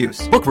 class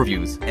reviews, book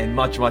reviews, and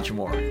much, much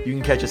more. You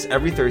can catch us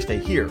every Thursday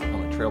here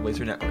on the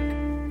Trailblazer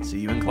Network. See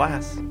you in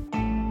class.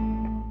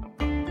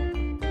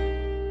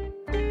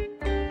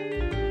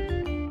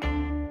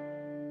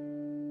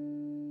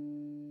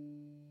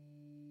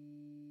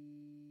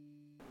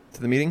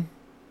 To the meeting?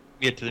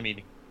 Get to the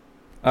meeting.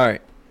 All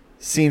right.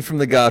 Scene from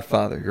The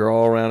Godfather. You're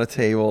all around a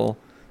table.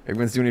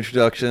 Everyone's doing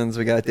introductions.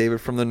 We got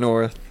David from the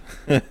north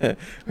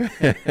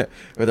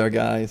with our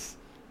guys.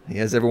 He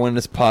has everyone in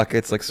his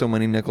pockets like so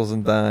many nickels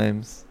and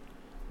dimes.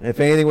 And if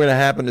anything were to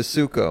happen to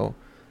Suko,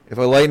 if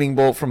a lightning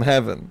bolt from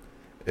heaven,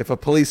 if a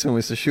policeman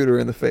was to shoot her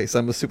in the face,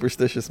 I'm a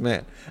superstitious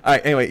man. All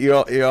right, anyway, you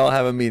all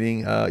have a meeting.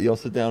 You all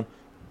sit down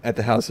at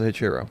the house of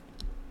Hachiro.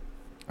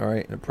 All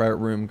right, in a private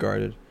room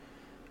guarded.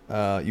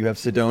 You have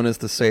Sidonis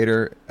the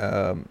satyr.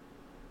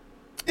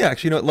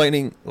 Actually, you know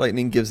what?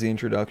 Lightning gives the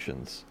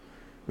introductions.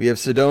 We have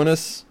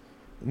Sidonis,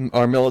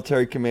 our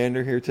military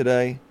commander here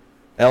today.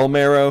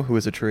 Elmero, who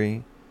is a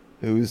tree,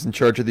 who's in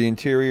charge of the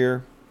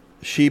interior.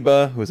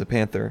 Sheba, who is a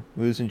panther,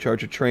 who's in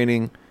charge of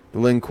training the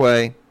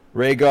Linquay.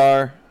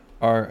 Rhaegar,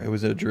 who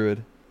is a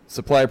druid.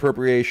 Supply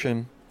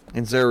appropriation.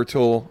 And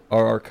Zeratul,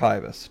 our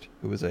archivist,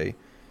 who is a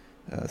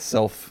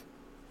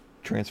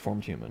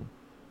self-transformed human.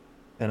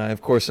 And I,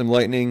 of course, am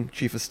Lightning,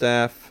 Chief of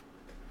Staff.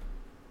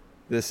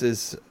 This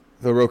is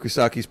the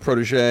Orokusaki's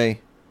protege,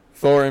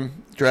 Thorin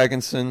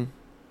Dragonson,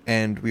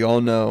 and we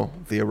all know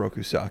the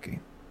Orokusaki.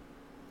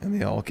 And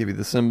they all give you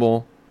the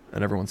symbol,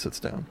 and everyone sits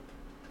down.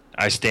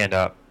 I stand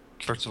up.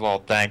 First of all,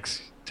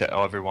 thanks to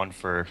everyone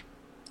for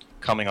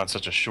coming on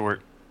such a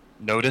short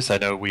notice. I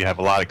know we have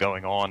a lot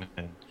going on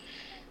and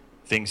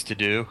things to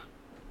do,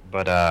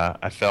 but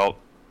I felt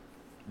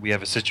we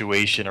have a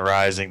situation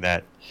arising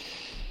that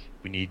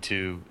we need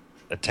to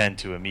attend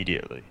to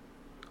immediately.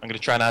 I'm going to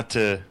try not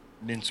to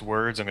mince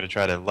words. I'm going to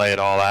try to lay it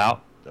all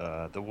out.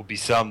 There will be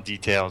some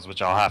details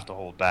which I'll have to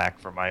hold back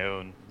for my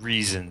own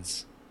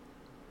reasons,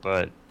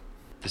 but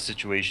the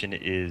situation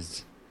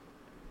is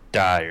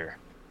dire.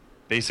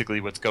 Basically,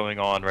 what's going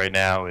on right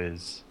now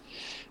is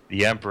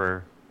the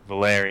Emperor,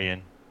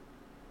 Valerian,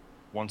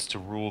 wants to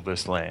rule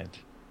this land,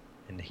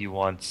 and he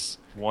wants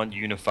one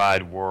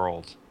unified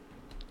world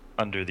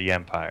under the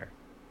Empire,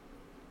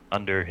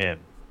 under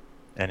him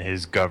and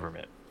his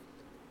government.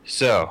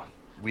 So,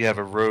 we have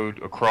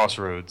a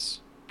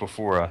crossroads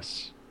before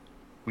us.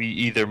 We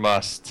either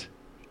must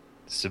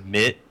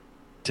submit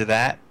to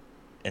that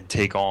and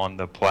take on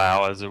the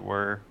plow, as it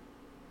were,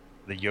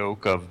 the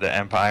yoke of the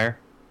Empire,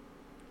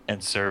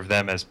 and serve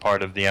them as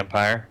part of the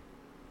Empire,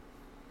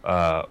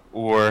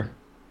 or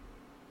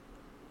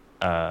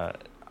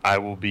I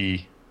will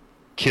be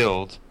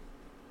killed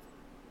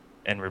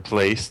and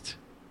replaced,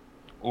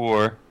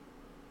 or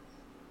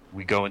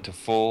we go into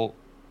full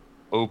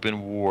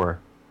open war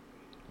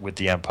with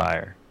the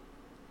Empire.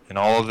 And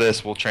all of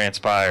this will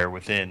transpire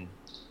within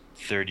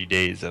 30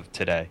 days of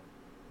today.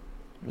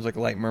 There's like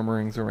light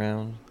murmurings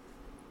around.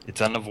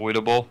 It's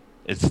unavoidable.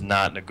 It's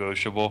not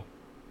negotiable.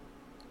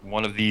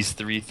 One of these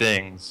three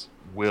things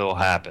will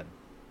happen,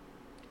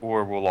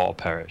 or we'll all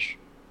perish.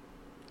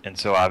 And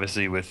so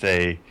obviously with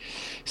a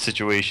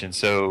situation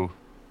so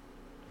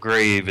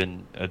grave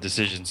and a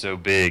decision so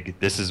big,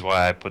 this is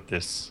why I put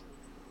this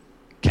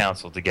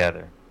council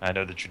together. I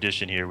know the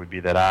tradition here would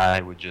be that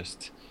I would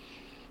just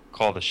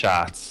call the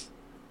shots,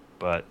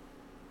 but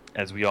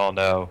as we all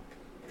know,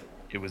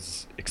 it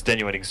was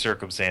extenuating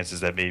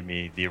circumstances that made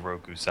me the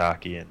Oroku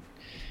Saki, and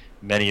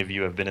many of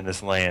you have been in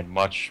this land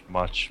much,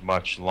 much,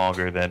 much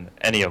longer than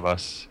any of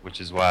us, which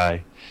is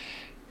why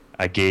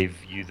I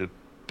gave you the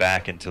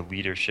back into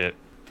leadership,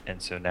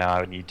 and so now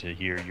I need to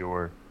hear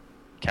your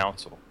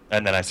counsel.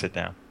 And then I sit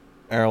down.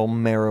 Errol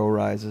Marrow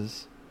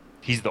rises.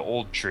 He's the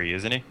old tree,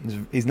 isn't he?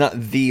 He's not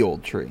the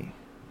old tree.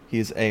 He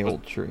is a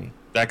old tree.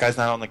 That guy's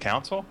not on the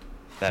council?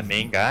 That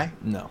main guy?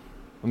 No.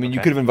 I mean, you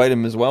Okay. could have invited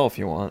him as well if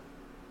you want.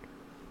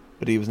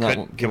 But he was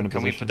not given a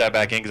Can we position. put that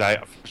back in? Because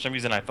for some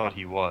reason I thought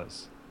he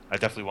was. I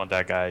definitely want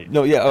that guy.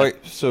 No, yeah, all right.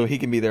 So he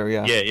can be there,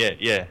 yeah.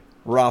 Yeah.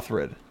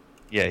 Rothred.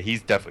 Yeah,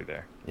 he's definitely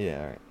there. Yeah,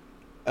 all right.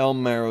 El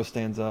Marrow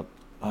stands up.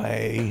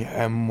 I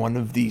am one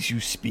of these you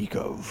speak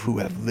of who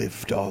have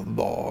lived a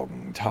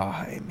long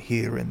time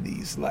here in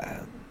these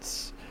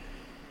lands,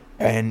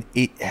 and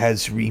it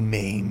has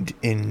remained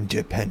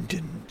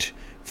independent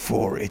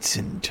for its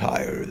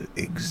entire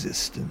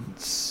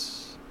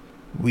existence.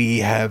 We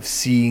have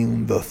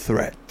seen the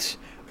threat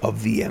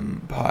of the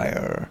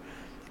Empire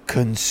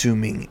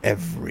consuming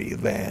every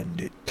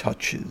land it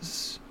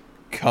touches,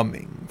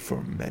 coming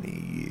for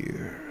many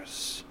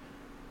years.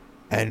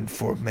 And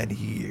for many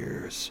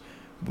years,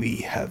 we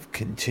have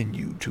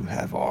continued to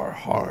have our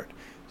heart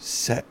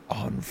set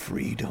on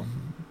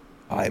freedom.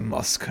 I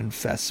must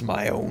confess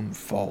my own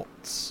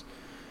faults.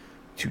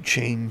 To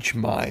change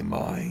my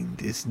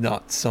mind is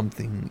not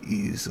something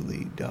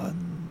easily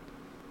done.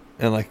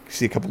 And, like,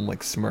 see a couple of them,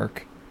 like,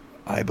 smirk.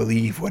 I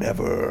believe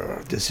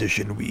whatever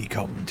decision we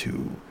come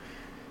to,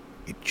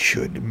 it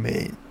should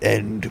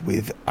end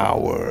with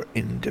our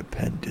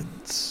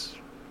independence.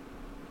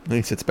 Then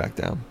he sits back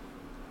down.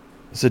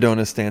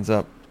 Sedona stands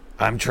up.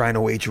 I'm trying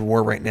to wage a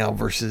war right now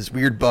versus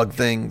weird bug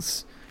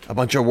things. A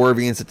bunch of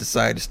Warvians that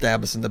decide to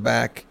stab us in the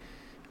back.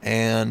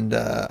 And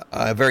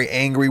a very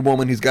angry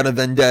woman who's got a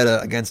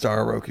vendetta against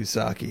our Oroku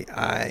Saki.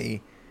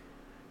 I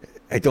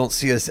don't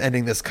see us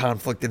ending this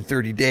conflict in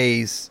 30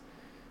 days.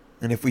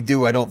 And if we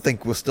do, I don't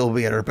think we'll still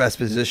be at our best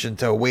position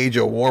to wage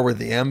a war with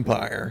the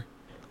Empire.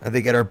 I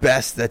think at our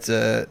best, that's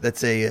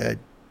a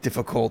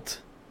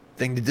difficult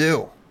thing to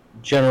do.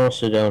 General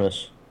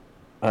Sidonis,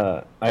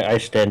 I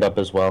stand up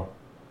as well.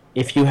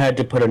 If you had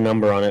to put a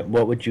number on it,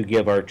 what would you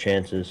give our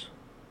chances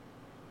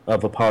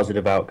of a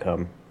positive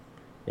outcome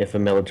if a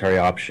military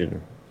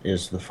option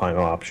is the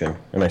final option?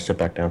 And I sit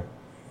back down.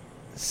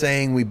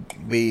 Saying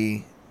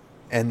we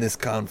end this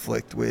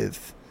conflict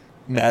with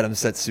Madame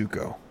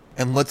Setsuko.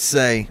 And let's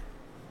say,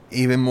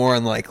 even more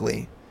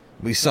unlikely,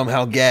 we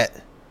somehow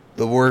get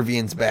the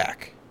Warvians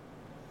back.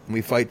 And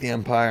we fight the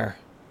Empire.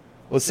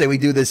 Let's say we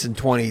do this in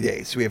 20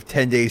 days. So we have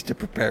 10 days to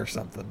prepare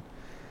something.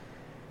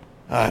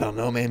 I don't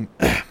know, man.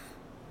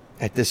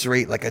 At this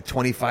rate, like a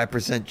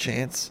 25%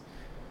 chance.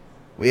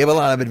 We have a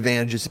lot of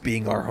advantages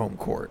being our home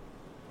court.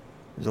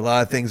 There's a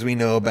lot of things we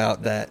know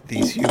about that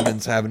these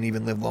humans haven't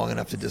even lived long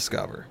enough to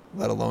discover,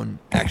 let alone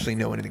actually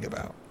know anything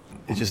about.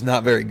 It's just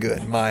not very good,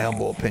 in my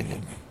humble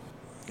opinion.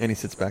 And he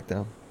sits back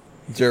down.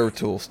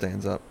 Zeratul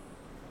stands up.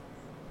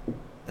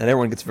 And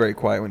everyone gets very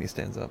quiet when he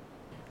stands up.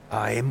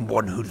 I am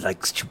one who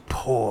likes to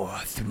pore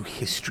through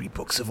history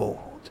books of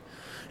old,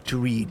 to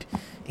read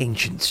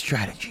ancient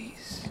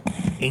strategies,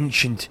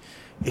 ancient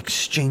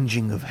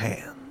exchanging of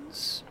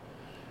hands.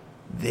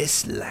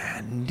 This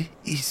land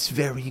is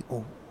very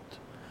old,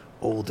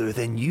 older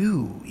than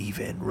you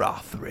even,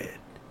 Rothred.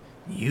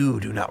 You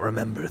do not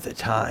remember the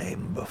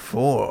time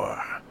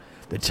before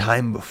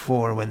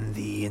when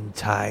the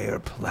entire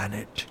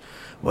planet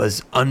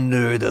was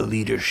under the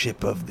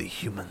leadership of the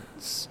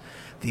humans.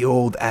 The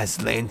old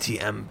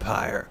Aslanti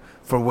Empire,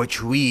 for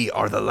which we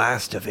are the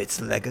last of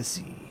its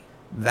legacy.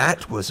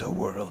 That was a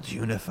world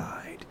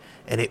unified,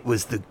 and it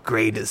was the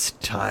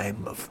greatest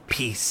time of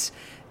peace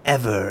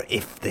ever,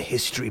 if the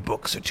history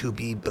books are to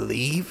be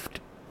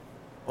believed.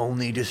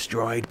 Only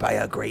destroyed by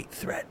a great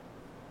threat.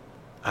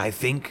 I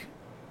think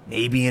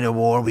maybe in a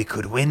war we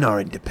could win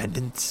our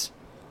independence.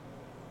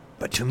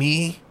 But to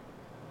me,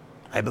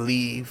 I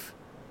believe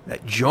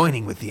that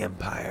joining with the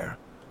Empire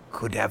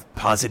could have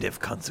positive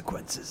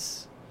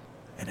consequences.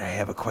 And I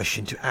have a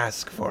question to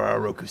ask for our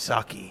Oroku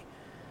Saki.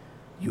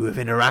 You have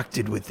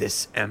interacted with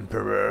this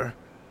Emperor.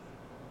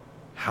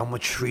 How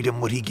much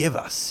freedom would he give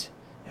us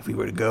if we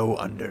were to go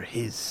under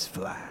his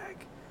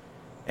flag?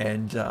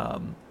 And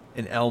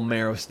El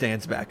Mero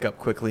stands back up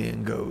quickly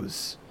and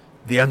goes,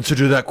 The answer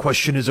to that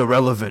question is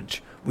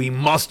irrelevant. We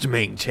must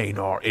maintain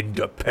our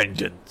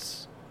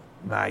independence.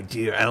 My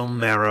dear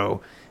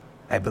Elmero,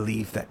 I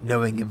believe that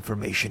knowing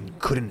information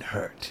couldn't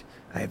hurt.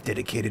 I have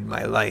dedicated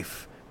my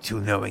life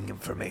to knowing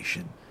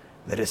information.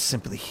 Let us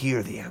simply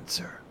hear the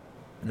answer.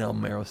 and El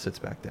Mero sits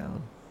back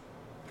down.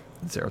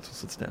 And Zeratul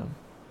sits down.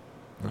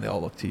 And they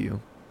all look to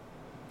you,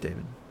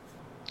 David.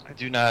 I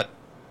do not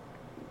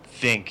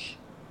think,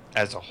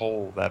 as a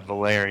whole, that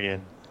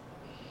Valerian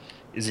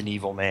is an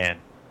evil man.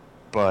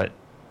 But,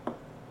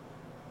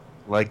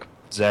 like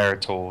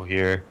Zeratul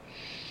here,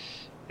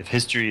 if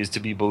history is to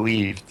be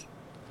believed,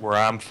 where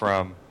I'm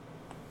from,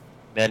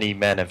 many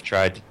men have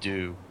tried to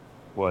do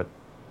what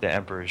the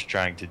Emperor is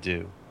trying to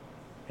do.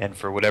 And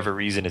for whatever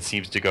reason, it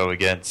seems to go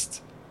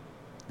against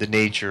the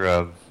nature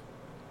of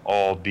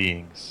all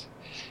beings.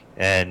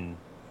 And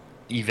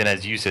even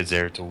as you said,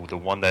 Zeratul, the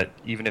one that,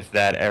 even if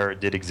that era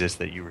did exist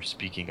that you were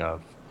speaking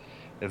of,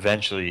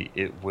 eventually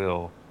it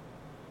will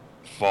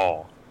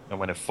fall. And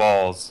when it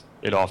falls,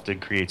 it often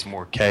creates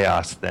more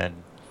chaos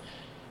than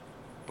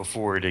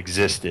before it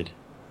existed.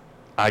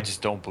 I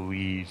just don't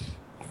believe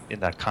in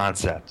that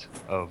concept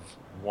of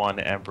one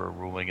emperor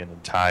ruling an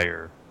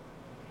entire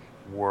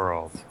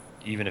world.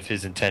 Even if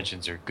his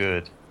intentions are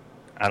good,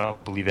 I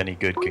don't believe any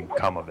good can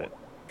come of it.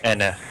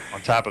 And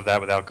on top of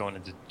that, without going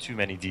into too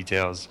many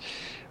details,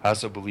 I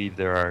also believe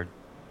there are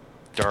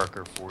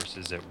darker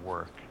forces at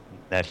work,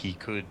 that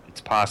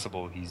it's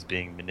possible he's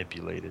being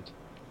manipulated.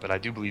 But I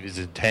do believe his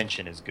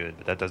intention is good,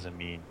 but that doesn't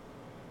mean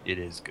it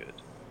is good.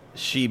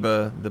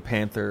 Sheba, the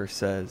panther,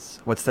 says,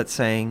 what's that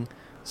saying?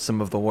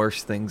 Some of the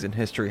worst things in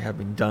history have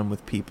been done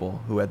with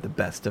people who had the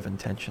best of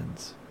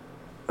intentions.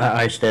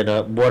 I stand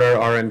up. What are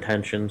our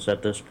intentions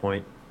at this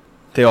point?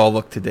 They all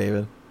look to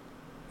David.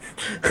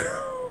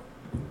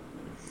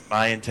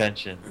 My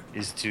intention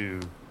is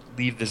to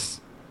leave this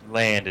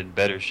land in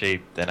better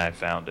shape than I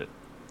found it,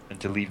 and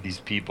to leave these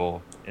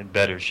people in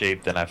better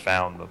shape than I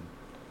found them.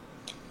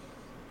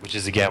 Which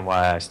is again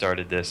why I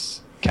started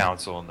this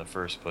council in the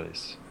first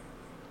place.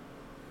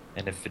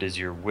 And if it is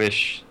your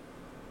wish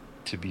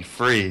to be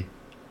free,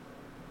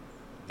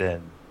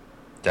 then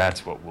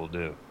that's what we'll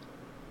do.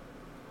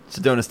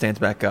 Sedona stands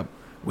back up.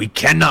 We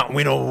cannot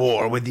win a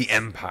war with the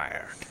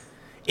Empire.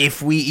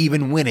 If we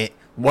even win it,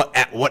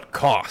 at what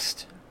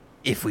cost?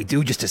 If we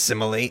do just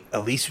assimilate,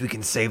 at least we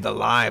can save the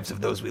lives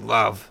of those we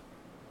love.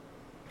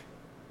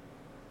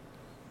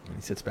 And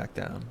he sits back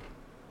down.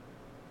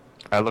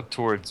 I look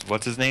towards,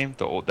 what's his name?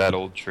 That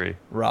old tree.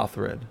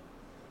 Rothred.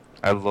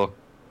 I look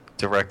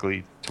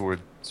directly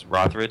towards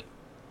Rothred.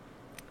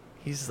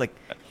 He looks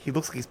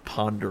like he's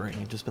pondering.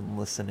 He's just been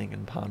listening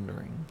and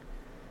pondering.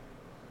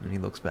 And he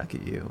looks back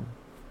at you.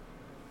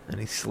 And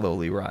he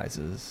slowly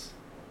rises.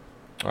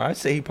 Or I'd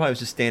say he probably was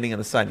just standing on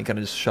the side and he kind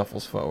of just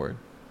shuffles forward.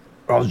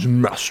 As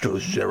Master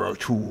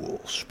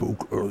Zeratul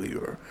spoke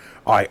earlier,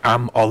 I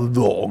am a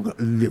long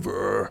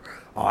liver.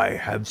 I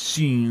have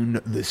seen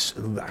this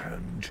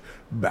land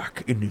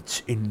back in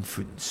its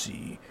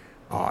infancy.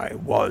 I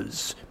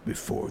was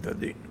before the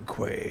Lin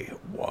Kuei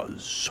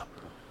was.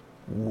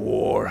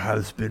 War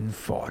has been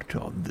fought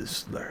on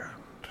this land.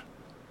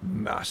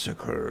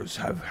 Massacres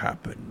have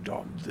happened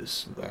on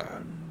this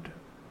land.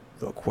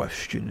 The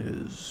question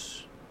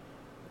is,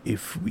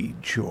 if we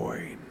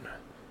join,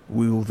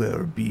 will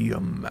there be a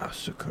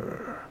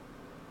massacre?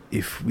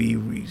 If we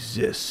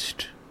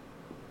resist,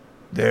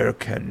 there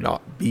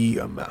cannot be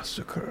a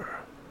massacre.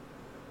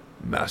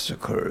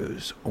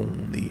 Massacres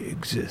only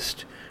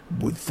exist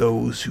with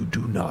those who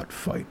do not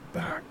fight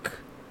back.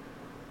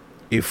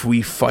 If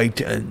we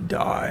fight and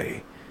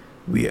die,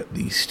 we at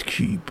least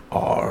keep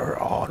our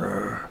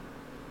honor.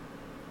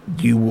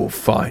 You will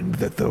find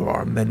that there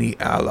are many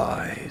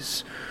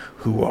allies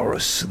who are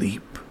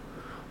asleep,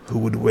 who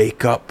would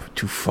wake up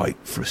to fight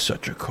for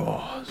such a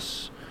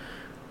cause.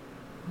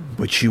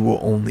 But you will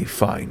only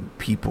find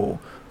people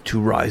to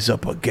rise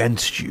up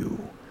against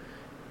you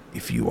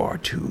if you are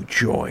to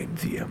join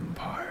the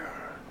Empire.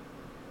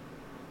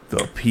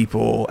 The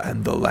people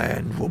and the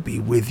land will be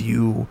with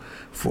you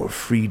for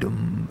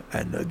freedom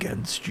and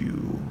against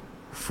you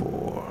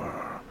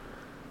for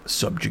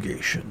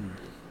subjugation.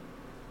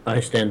 I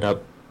stand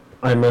up.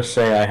 I must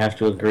say I have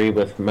to agree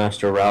with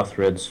Master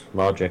Rothred's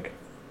logic.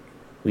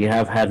 We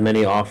have had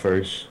many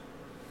offers,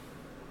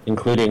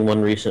 including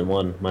one recent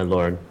one, my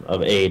lord,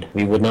 of aid.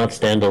 We would not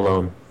stand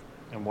alone.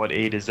 And what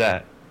aid is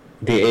that?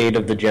 The aid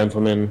of the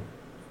gentleman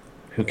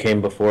who came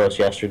before us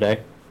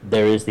yesterday.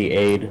 There is the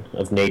aid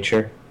of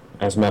nature.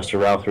 As Master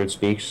Rothred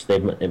speaks,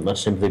 it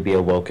must simply be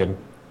awoken.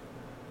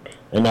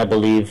 And I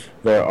believe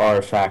there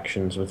are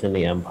factions within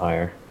the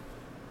Empire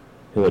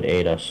who would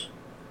aid us.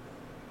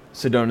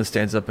 Sedona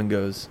stands up and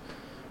goes,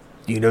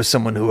 Do you know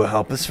someone who will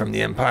help us from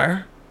the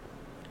Empire?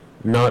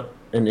 Not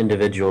an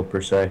individual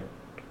per se.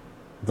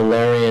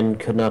 Valerian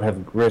could not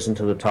have risen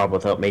to the top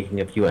without making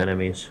a few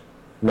enemies.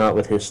 Not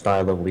with his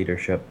style of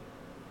leadership.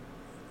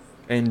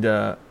 And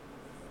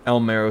El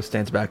Mero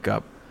stands back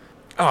up.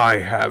 I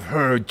have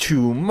heard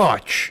too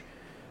much.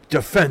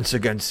 defense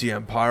against the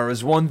Empire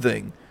is one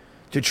thing.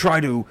 To try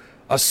to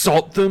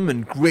assault them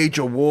and wage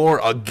a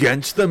war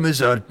against them is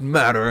a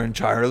matter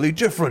entirely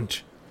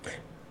different.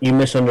 You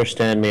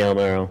misunderstand me,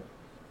 Elmero.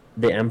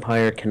 The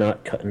Empire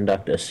cannot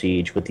conduct a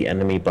siege with the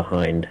enemy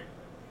behind.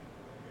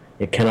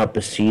 It cannot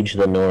besiege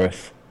the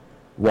north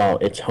while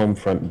its home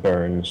front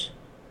burns.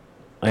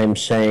 I am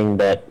saying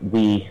that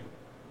we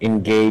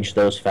engage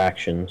those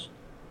factions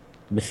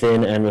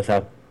within and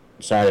without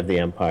side of the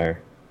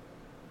Empire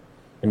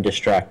and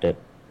distract it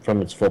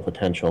from its full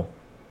potential.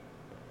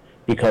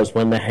 Because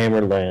when the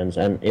hammer lands,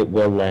 and it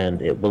will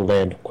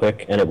land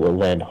quick and it will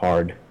land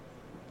hard.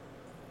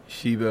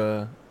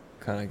 Sheba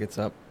kind of gets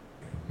up.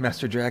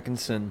 Master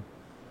Jackinson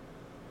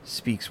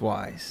speaks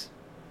wise.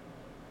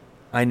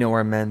 I know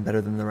our men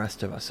better than the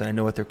rest of us, and I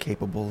know what they're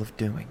capable of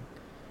doing.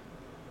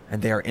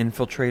 And they are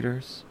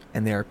infiltrators,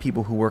 and they are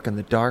people who work in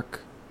the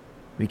dark.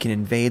 We can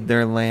invade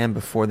their land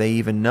before they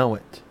even know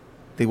it.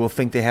 They will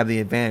think they have the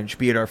advantage,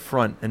 be at our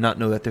front, and not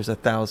know that there's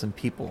 1,000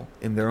 people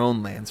in their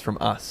own lands from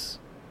us.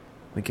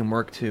 We can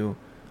work to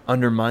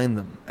undermine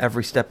them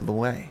every step of the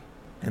way,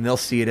 and they'll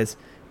see it as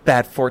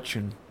bad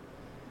fortune.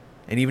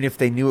 And even if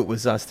they knew it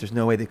was us, there's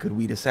no way they could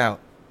weed us out.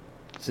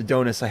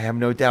 Sidonis, I have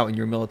no doubt in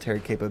your military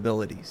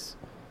capabilities,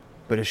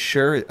 but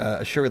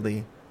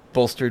assuredly,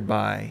 bolstered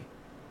by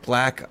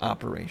black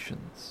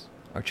operations,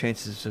 our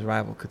chances of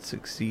survival could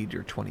succeed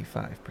your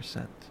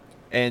 25%.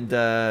 And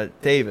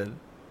David,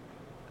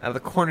 out of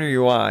the corner of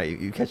your eye,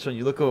 you catch on,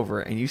 you look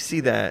over, and you see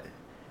that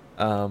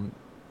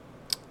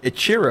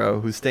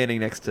Ichiro, who's standing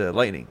next to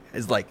Lightning,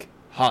 is like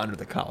hot under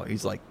the collar.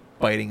 He's like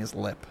biting his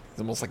lip. It's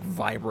almost like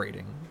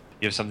vibrating.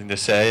 You have something to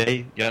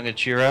say, young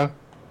Ichiro?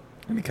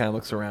 And he kind of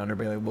looks around.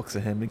 Everybody like looks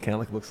at him. He kind of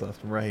like looks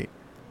left and right.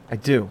 I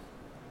do.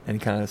 And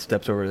he kind of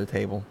steps over to the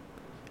table.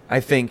 I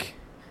think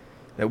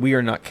that we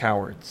are not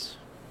cowards.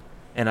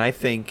 And I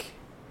think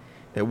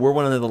that we're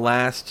one of the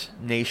last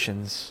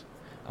nations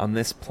on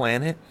this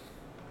planet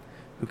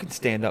who can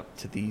stand up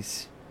to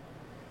these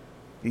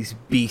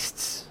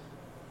beasts.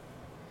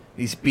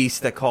 These beasts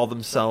that call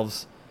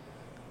themselves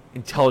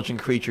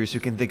intelligent creatures who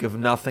can think of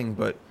nothing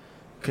but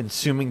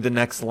consuming the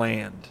next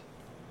land.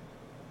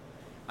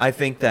 I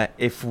think that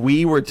if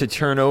we were to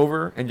turn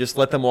over and just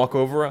let them walk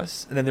over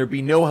us, then there'd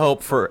be no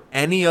hope for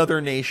any other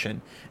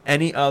nation,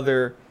 any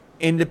other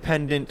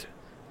independent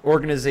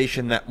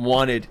organization that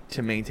wanted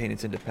to maintain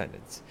its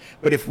independence.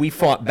 But if we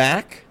fought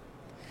back,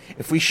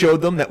 if we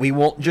showed them that we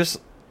won't just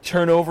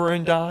turn over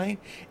and die,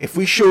 if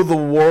we show the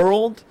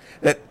world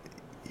that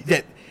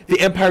the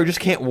Empire just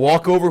can't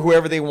walk over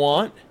whoever they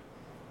want,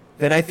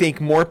 then I think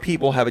more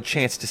people have a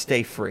chance to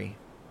stay free.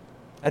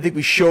 I think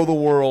we show the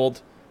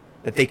world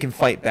that they can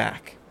fight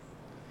back.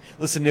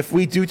 Listen, if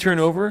we do turn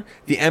over,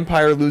 the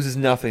Empire loses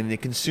nothing. They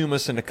consume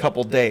us in a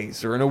couple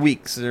days, or in a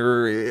week,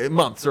 or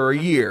months, or a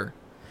year.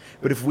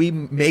 But if we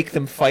make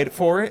them fight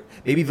for it,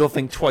 maybe they'll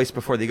think twice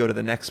before they go to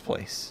the next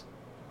place.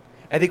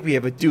 I think we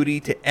have a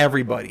duty to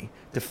everybody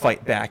to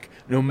fight back,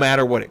 no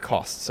matter what it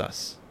costs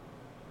us.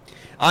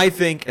 I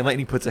think, and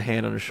Lightning puts a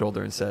hand on his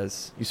shoulder and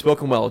says, "You've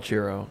spoken well,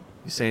 Ichiro.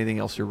 You say anything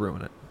else, you'll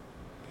ruin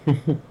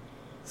it."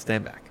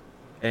 Stand back.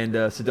 And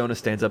Sedona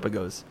stands up and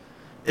goes,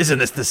 "Isn't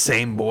this the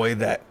same boy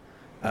that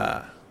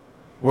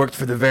worked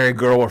for the very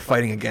girl we're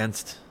fighting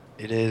against?"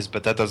 It is,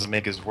 but that doesn't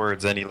make his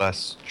words any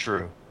less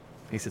true.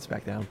 He sits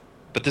back down.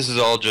 But this is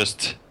all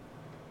just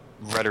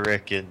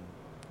rhetoric and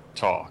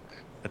talk.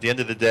 At the end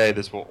of the day,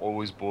 this will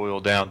always boil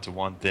down to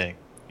one thing.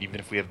 Even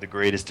if we have the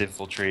greatest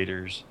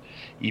infiltrators,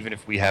 even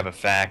if we have a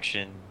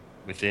faction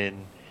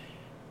within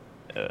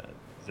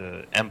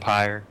the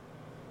Empire,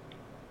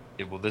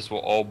 this will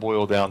all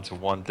boil down to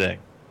one thing.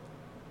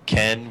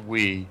 Can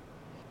we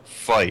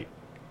fight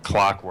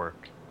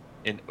Clockwork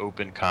in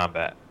open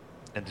combat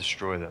and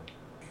destroy them?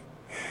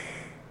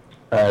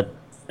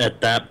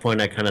 At that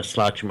point, I kind of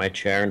slouch in my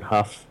chair and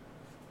huff.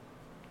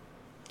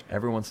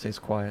 Everyone stays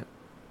quiet.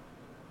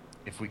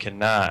 If we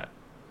cannot,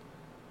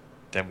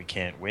 then we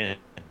can't win.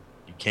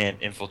 You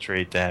can't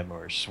infiltrate them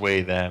or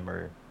sway them,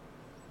 or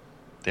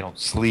they don't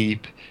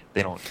sleep,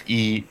 they don't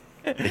eat,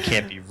 they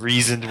can't be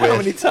reasoned with. How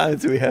many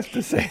times do we have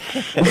to say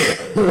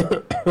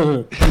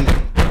that?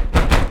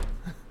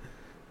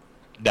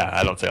 Nah,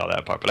 I don't say all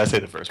that part, but I say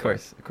the first part.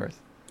 Of course.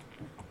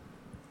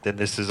 Then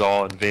this is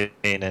all in vain,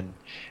 and,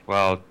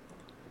 well,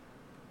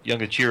 young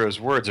Ichiro's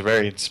words are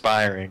very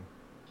inspiring.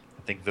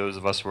 I think those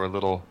of us who are a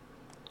little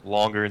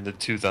longer in the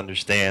tooth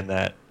understand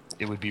that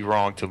it would be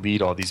wrong to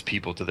lead all these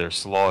people to their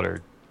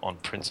slaughter on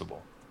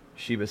principle.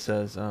 Sheba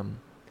says,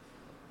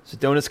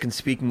 Sidonis can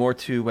speak more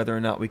to whether or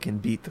not we can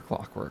beat the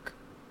Clockwork.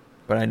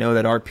 But I know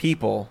that our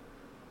people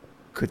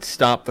could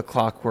stop the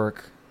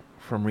Clockwork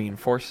from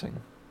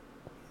reinforcing.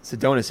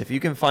 Sidonis, if you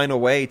can find a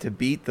way to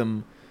beat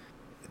them...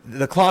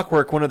 The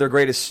Clockwork, one of their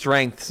greatest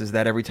strengths is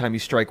that every time you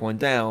strike one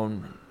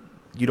down,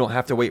 you don't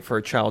have to wait for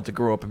a child to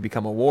grow up and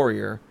become a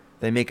warrior.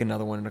 They make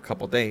another one in a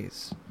couple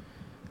days.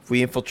 If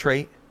we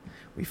infiltrate,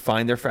 we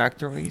find their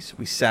factories,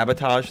 we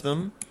sabotage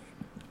them,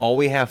 all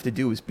we have to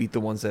do is beat the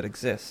ones that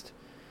exist.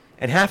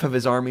 And half of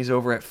his army's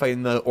over at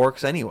fighting the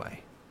orcs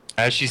anyway.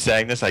 As she's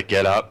saying this, I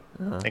get up,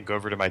 and go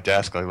over to my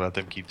desk, like let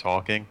them keep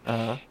talking,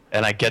 Uh-huh.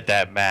 and I get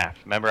that map.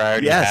 Remember, I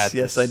already had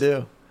Yes, this. I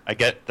do. I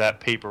get that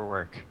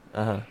paperwork,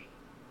 Uh-huh.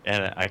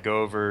 and I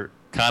go over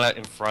kind of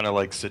in front of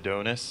like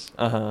Sedonis,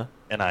 Uh-huh.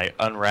 and I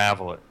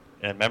unravel it.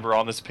 And remember,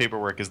 on this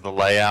paperwork is the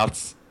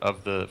layouts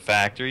of the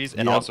factories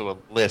and Yep. also a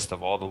list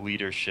of all the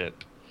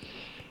leadership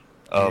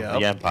of the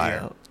Yep, Empire.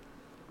 yep.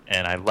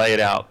 And I lay it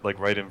out like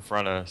right in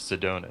front of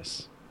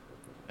Sedonis.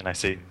 And I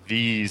say,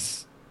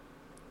 these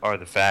are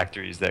the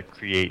factories that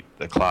create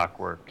the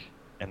clockwork.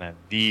 And that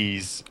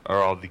these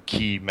are all the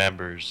key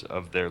members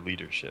of their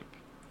leadership.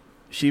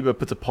 Sheba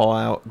puts a paw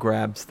out,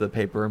 grabs the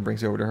paper, and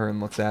brings it over to her and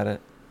looks at it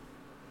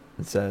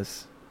and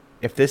says,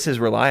 if this is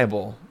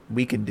reliable,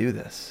 we can do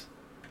this.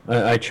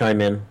 I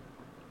chime in.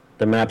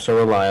 The maps are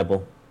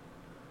reliable,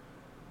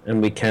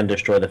 and we can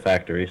destroy the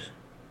factories.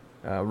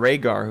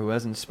 Rhaegar, who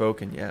hasn't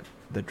spoken yet,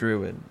 the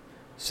druid,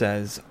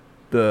 says,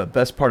 the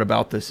best part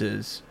about this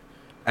is,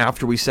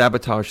 after we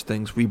sabotage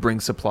things, we bring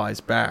supplies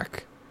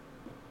back.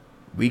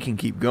 We can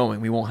keep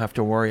going. We won't have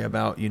to worry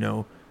about,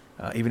 even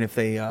if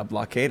they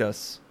blockade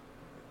us,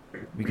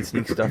 we can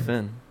sneak stuff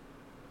in.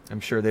 I'm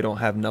sure they don't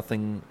have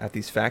nothing at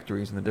these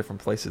factories in the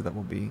different places that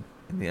will be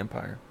in the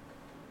Empire.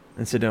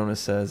 And Sedonis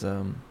says,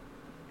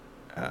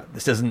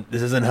 this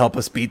doesn't help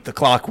us beat the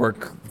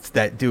clockwork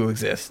that do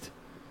exist.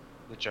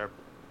 Which are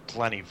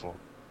plentiful.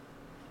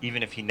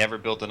 Even if he never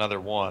built another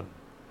one,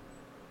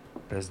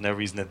 there's no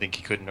reason to think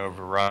he couldn't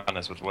overrun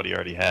us with what he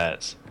already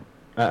has.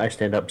 I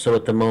stand up. So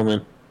at the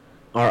moment,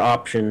 our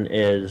option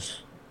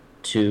is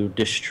to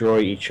destroy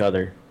each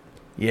other.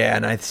 Yeah,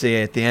 and I'd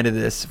say at the end of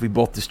this, if we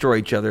both destroy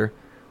each other,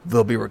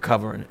 they'll be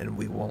recovering, and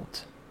we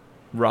won't.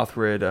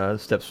 Rothred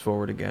steps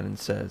forward again and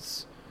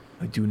says,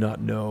 I do not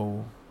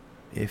know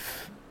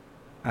if,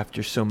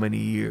 after so many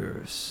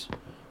years,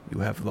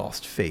 you have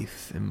lost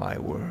faith in my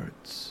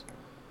words.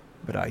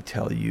 But I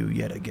tell you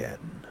yet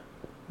again,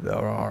 there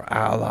are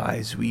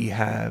allies we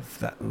have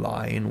that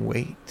lie in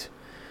wait,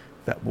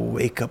 that will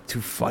wake up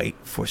to fight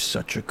for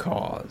such a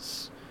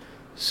cause.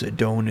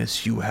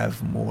 Sedonis, you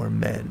have more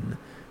men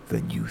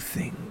than you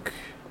think.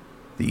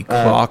 The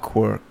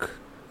clockwork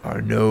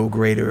are no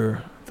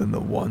greater than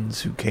the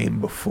ones who came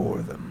before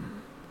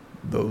them.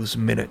 Those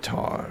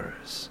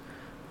minotaurs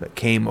that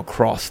came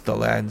across the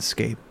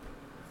landscape,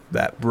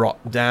 that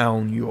brought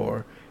down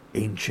your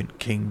ancient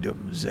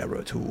kingdom,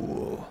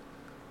 Zeratul.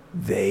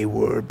 They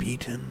were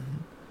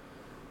beaten,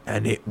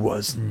 and it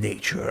was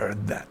nature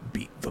that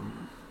beat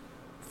them.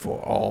 For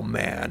all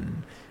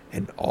man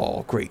and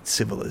all great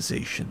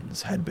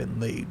civilizations had been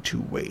laid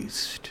to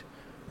waste.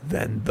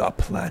 Then the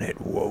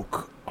planet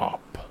woke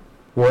up.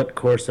 What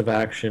course of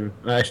action...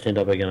 I stand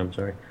up again, I'm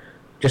sorry.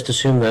 Just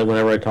assume that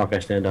whenever I talk, I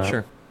stand up.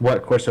 Sure.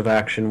 What course of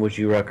action would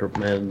you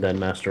recommend then,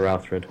 Master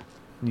Alfred?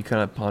 He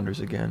kind of ponders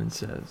again and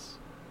says,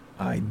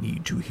 I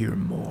need to hear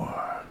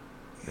more.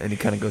 And he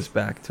kind of goes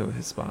back to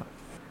his spot.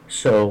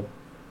 So,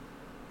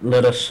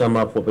 let us sum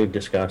up what we've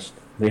discussed.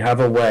 We have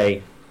a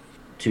way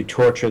to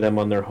torture them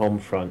on their home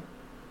front,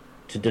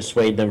 to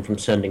dissuade them from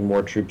sending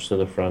more troops to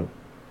the front.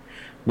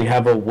 We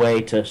have a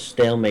way to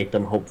stalemate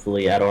them,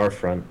 hopefully, at our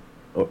front.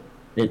 Or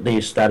at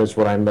least that is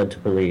what I'm led to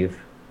believe.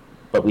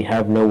 But we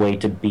have no way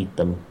to beat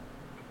them.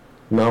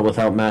 Not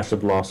without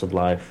massive loss of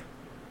life.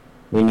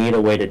 We need a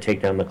way to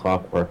take down the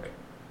clockwork.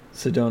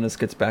 Sedonis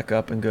gets back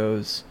up and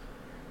goes,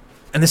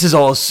 and this is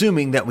all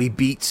assuming that we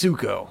beat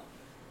Zuko,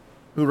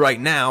 who right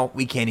now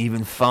we can't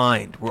even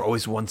find. We're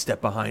always one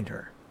step behind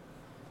her.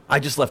 I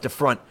just left a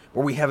front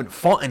where we haven't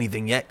fought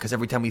anything yet because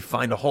every time we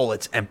find a hole,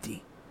 it's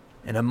empty.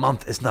 And a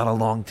month is not a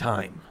long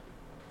time.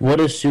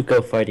 What is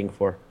Zuko fighting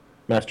for,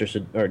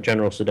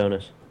 General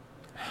Sedonis?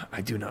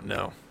 I do not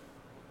know.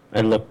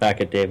 I look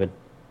back at David.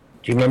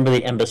 Do you remember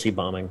the embassy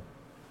bombing?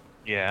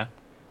 Yeah.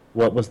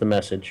 What was the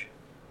message?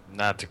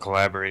 Not to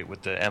collaborate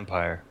with the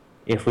Empire.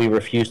 If we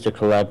refuse to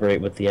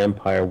collaborate with the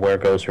Empire, where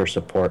goes her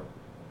support?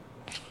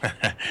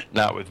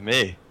 Not with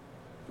me.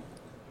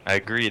 I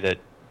agree that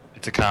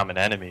it's a common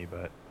enemy,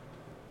 but...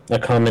 A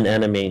common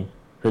enemy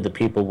who the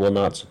people will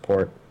not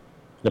support.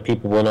 The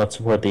people will not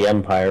support the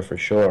Empire for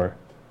sure.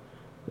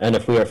 And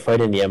if we are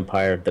fighting the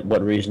Empire,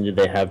 what reason do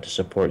they have to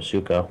support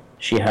Zuko?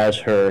 She has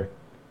her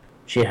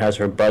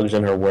bugs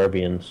and her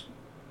werbians.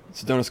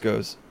 Sedonis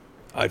goes,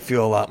 I'd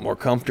feel a lot more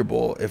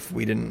comfortable if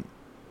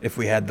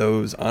we had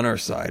those on our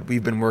side.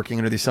 We've been working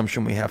under the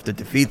assumption we have to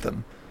defeat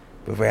them.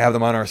 But if we have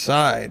them on our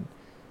side,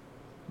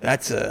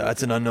 that's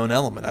an unknown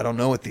element. I don't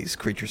know what these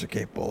creatures are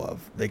capable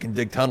of. They can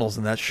dig tunnels,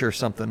 and that's sure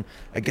something.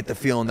 I get the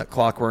feeling that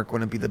clockwork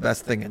wouldn't be the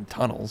best thing in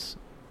tunnels.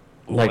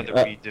 Whether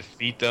we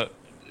defeat the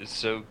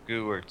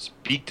Soku or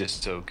speak to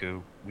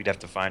Soku, we'd have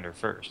to find her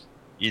first.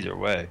 Either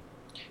way.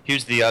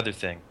 Here's the other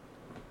thing.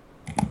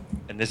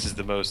 And this is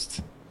the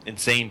most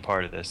insane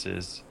part of this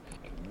is,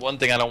 one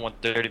thing I don't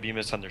want there to be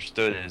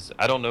misunderstood is,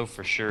 I don't know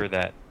for sure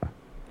that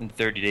in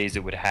 30 days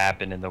it would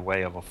happen in the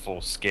way of a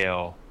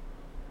full-scale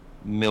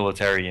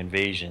military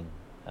invasion.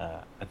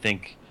 I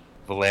think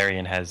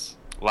Valerian has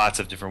lots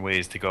of different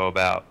ways to go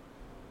about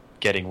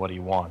getting what he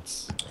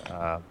wants.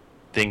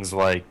 Things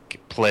like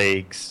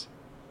plagues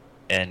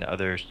and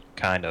other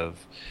kind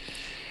of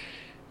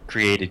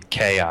created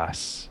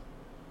chaos.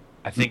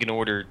 I think in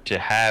order to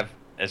have,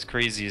 as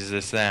crazy as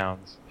this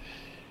sounds,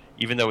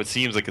 even though it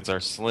seems like it's our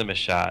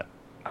slimmest shot,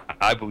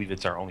 I believe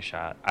it's our only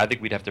shot. I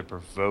think we'd have to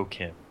provoke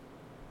him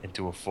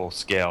into a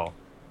full-scale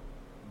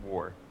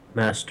war.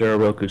 Master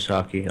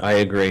Orokusaki, I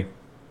agree.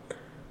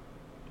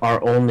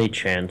 Our only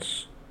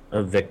chance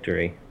of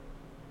victory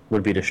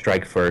would be to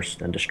strike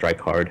first and to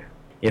strike hard.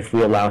 If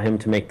we allow him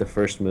to make the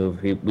first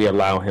move, we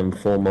allow him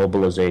full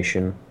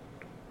mobilization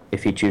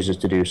if he chooses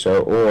to do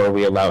so, or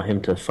we allow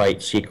him to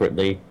fight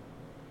secretly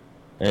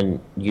and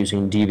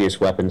using devious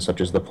weapons such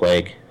as the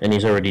plague, and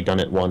he's already done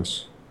it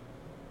once.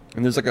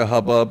 And there's like a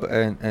hubbub,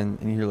 and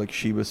you hear like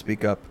Sheba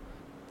speak up.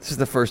 This is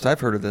the first I've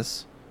heard of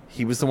this.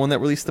 He was the one that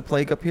released the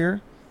plague up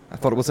here? I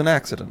thought it was an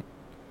accident.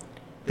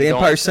 The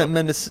Empire sent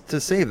men to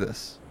save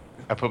this.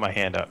 I put my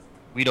hand up.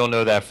 We don't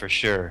know that for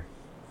sure,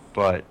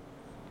 but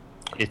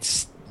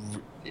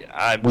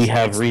we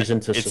have reason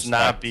to suspect. It's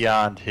not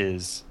beyond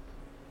his.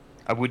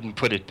 I wouldn't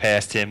put it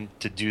past him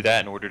to do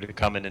that in order to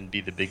come in and be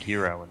the big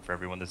hero and for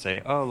everyone to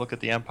say, "Oh, look at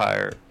the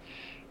Empire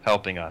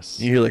helping us."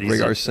 You hear like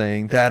Rhaegar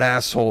saying, "That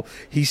asshole,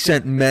 he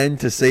sent men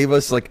to save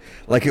us like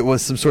it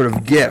was some sort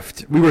of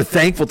gift. We were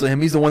thankful to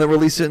him. He's the one that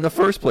released it in the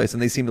first place."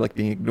 And they seem to like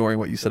being ignoring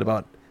what you said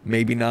about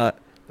maybe not.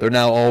 They're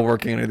now all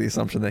working under the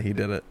assumption that he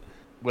did it.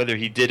 Whether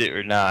he did it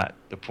or not,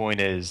 the point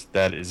is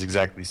that is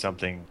exactly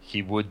something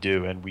he would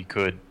do and we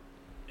could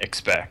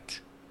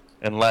expect,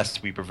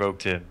 unless we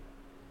provoked him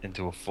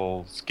into a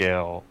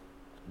full-scale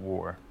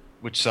war,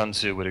 which Sun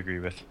Tzu would agree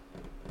with.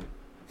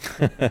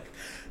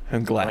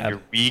 I'm glad. When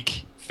you're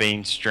weak,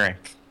 feign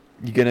strength.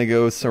 You gonna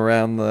go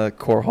surround the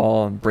core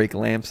hall and break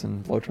lamps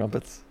and blow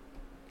trumpets?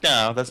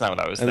 No, that's not what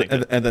I was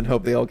thinking. And then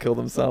hope they all kill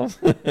themselves?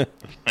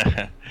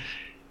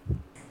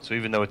 So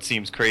even though it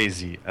seems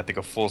crazy, I think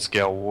a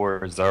full-scale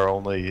war is our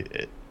only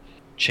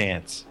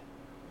chance.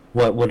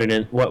 What would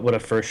a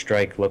first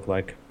strike look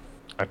like?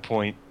 I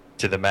point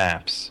to the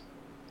maps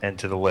and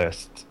to the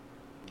list.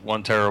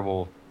 One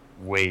terrible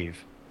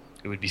wave.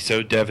 It would be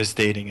so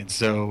devastating and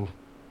so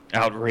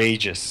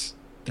outrageous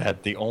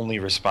that the only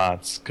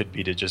response could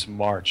be to just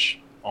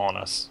march on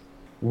us.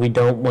 We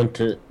don't want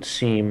to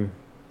seem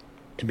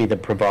to be the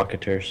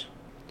provocateurs.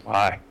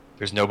 Why?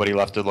 There's nobody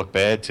left to look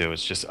bad to.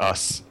 It's just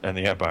us and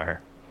the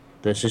Empire.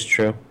 This is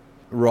true.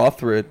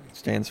 Rothred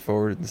stands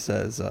forward and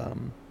says,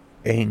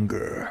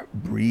 Anger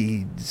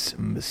breeds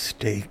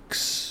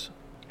mistakes.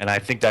 And I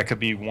think that could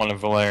be one of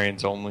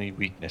Valerian's only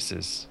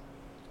weaknesses.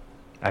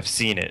 I've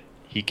seen it.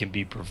 He can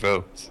be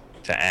provoked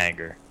to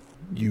anger.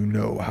 You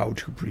know how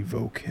to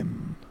provoke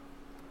him.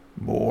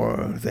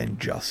 More than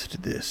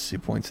just this. he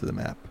points to the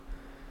map.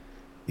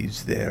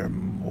 Is there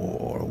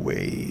more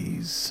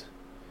ways?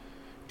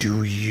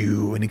 Do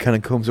you, and he kind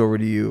of comes over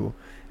to you,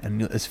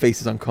 and his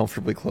face is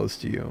uncomfortably close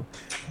to you.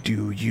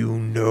 Do you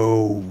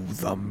know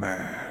the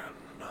man?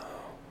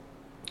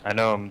 I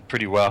know him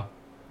pretty well.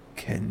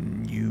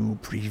 Can you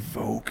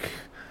provoke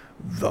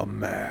the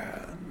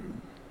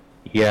man?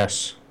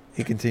 Yes.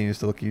 He continues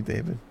to look at you,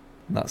 David,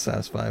 not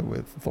satisfied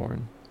with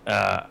Thorin.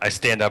 I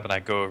stand up and I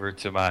go over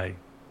to my...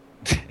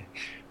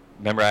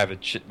 Remember I have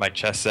my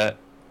chess set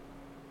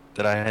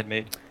that I had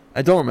made?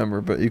 I don't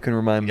remember, but you can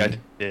remind me.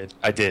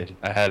 I did.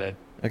 I had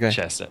a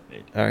chess set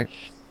made. All right.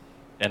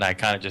 And I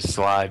kind of just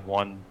slide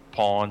one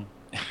pawn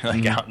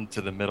out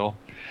into the middle.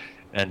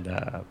 And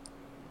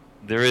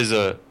there is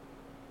a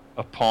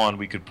pawn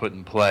we could put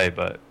in play,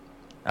 but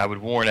I would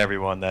warn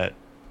everyone that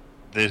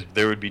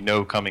there would be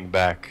no coming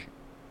back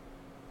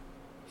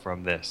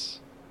from this.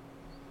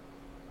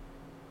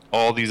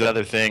 All these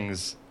other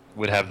things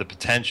would have the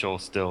potential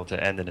still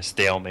to end in a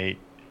stalemate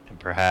and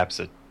perhaps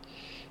a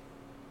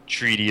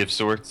treaty of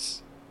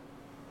sorts.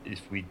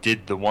 If we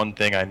did the one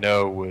thing I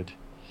know would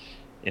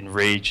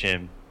enrage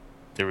him,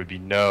 there would be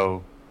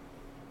no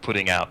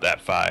putting out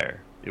that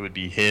fire. It would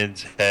be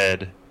his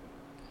head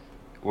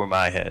or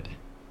my head.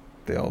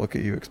 They all look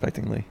at you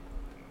expectingly.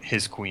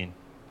 His queen.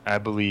 I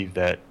believe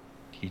that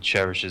he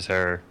cherishes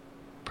her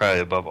probably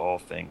above all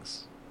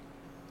things.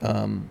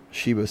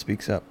 Sheba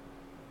speaks up.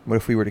 What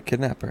if we were to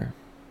kidnap her?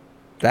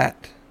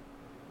 That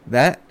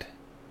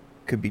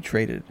could be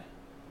traded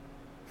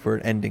for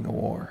ending a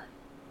war.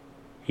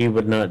 He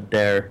would not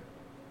dare.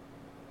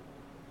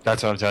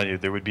 That's what I'm telling you.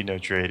 There would be no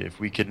trade. If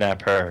we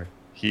kidnap her,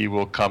 he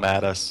will come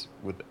at us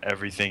with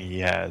everything he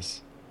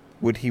has.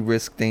 Would he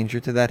risk danger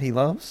to that he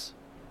loves?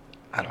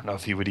 I don't know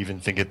if he would even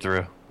think it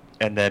through.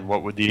 And then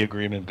what would the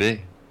agreement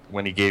be?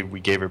 When we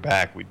gave her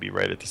back, we'd be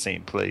right at the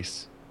same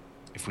place.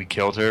 If we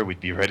killed her, we'd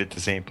be right at the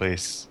same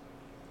place.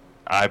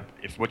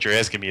 If what you're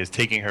asking me is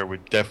taking her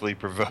would definitely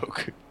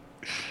provoke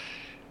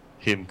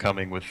him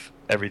coming with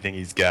everything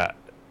he's got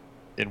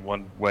in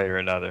one way or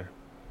another.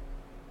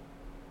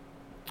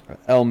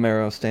 El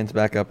Mero stands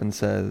back up and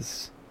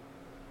says,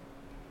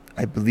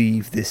 I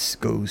believe this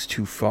goes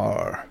too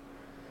far.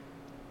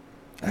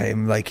 I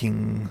am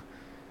liking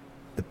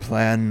the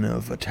plan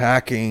of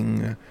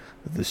attacking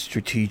the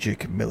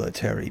strategic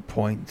military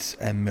points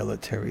and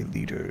military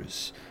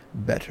leaders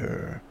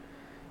better.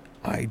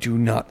 I do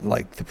not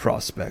like the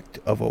prospect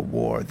of a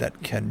war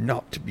that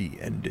cannot be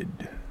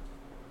ended.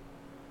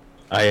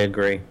 I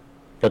agree,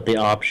 but the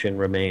option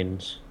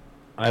remains.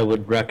 I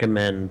would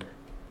recommend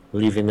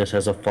leaving this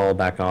as a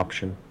fallback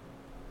option.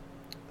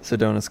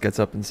 Sidonus gets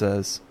up and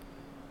says,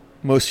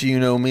 most of you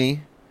know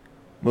me.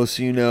 Most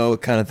of you know the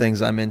kind of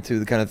things I'm into,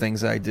 the kind of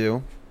things I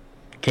do.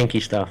 Kinky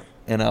stuff.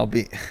 And I'll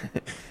be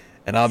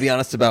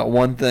honest about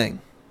one thing.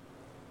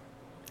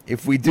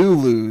 If we do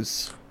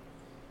lose,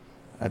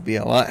 I'd be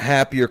a lot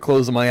happier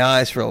closing my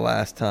eyes for the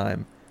last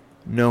time,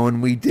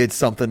 knowing we did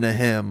something to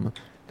him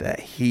that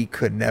he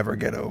could never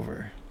get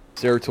over.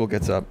 Zeratul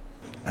gets up.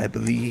 I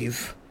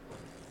believe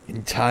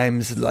in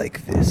times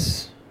like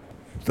this,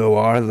 though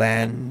our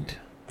land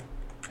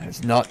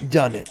has not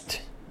done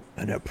it,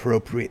 an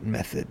appropriate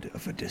method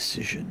of a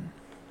decision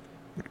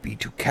would be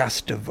to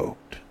cast a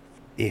vote.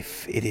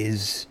 If it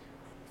is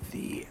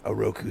the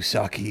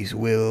Orokusaki's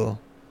will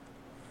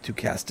to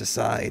cast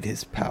aside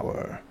his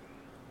power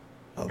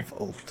of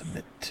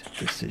ultimate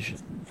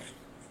decision.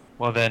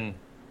 Well then,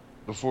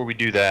 before we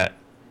do that,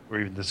 or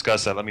even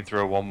discuss that, let me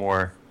throw one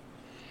more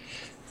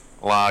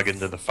log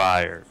into the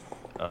fire.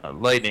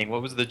 Lightning,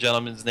 what was the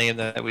gentleman's name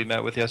that we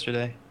met with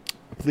yesterday?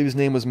 I believe his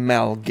name was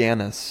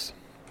Mal'Ganis.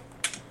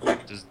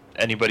 Does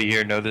anybody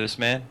here know this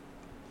man?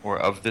 Or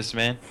of this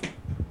man?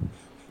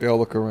 They all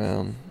look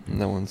around.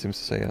 No one seems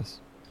to say yes.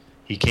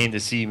 He came to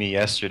see me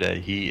yesterday.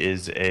 He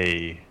is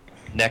a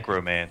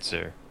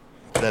necromancer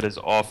that has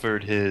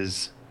offered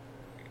his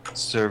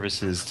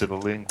services to the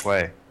Lin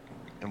Kuei.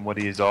 And what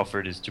he has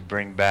offered is to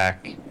bring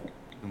back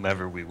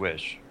whomever we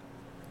wish.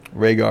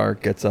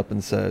 Rhaegar gets up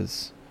and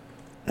says,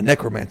 a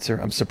necromancer?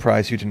 I'm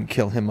surprised you didn't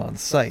kill him on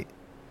sight.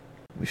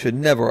 We should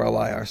never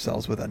ally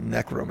ourselves with a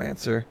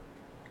necromancer.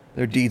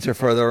 Their deeds are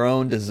for their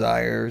own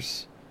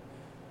desires,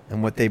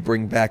 and what they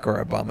bring back are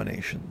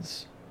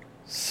abominations.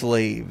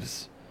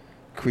 Slaves,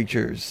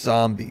 creatures,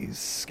 zombies,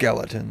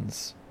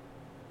 skeletons.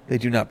 They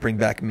do not bring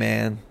back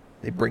man,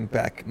 they bring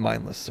back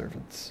mindless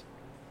servants.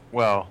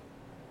 Well,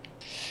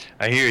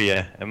 I hear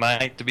you.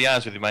 And to be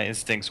honest with you, my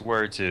instincts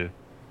were to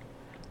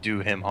do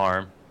him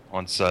harm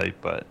on sight,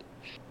 but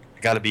I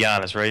gotta be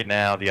honest, right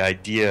now, the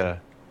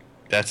idea,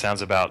 that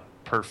sounds about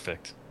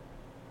perfect.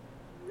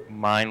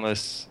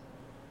 Mindless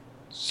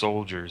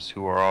soldiers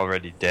who are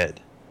already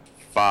dead.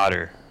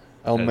 Fodder.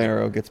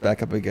 Elmero gets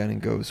back up again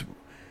and goes,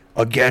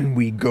 Again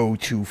we go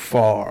too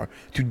far.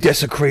 To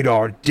desecrate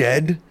our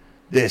dead?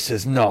 This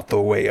is not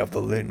the way of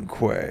the Lin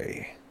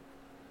Kuei.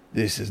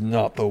 This is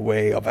not the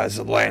way of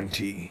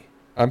Aslanti.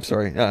 I'm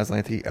sorry, not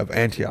Aslanti, of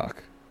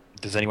Antioch.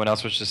 Does anyone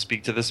else wish to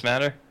speak to this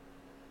matter?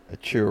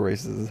 Achiro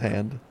raises his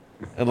hand,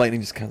 and Lightning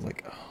just kind of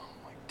like, oh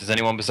my. Does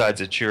anyone besides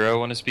Achiro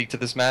want to speak to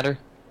this matter?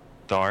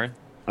 Darn.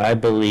 I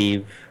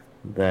believe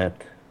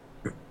that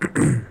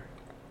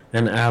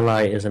an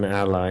ally is an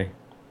ally.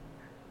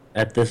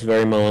 At this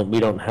very moment, we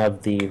don't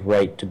have the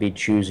right to be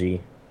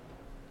choosy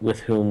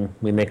with whom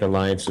we make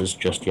alliances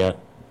just yet.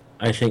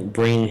 I think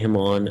bringing him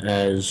on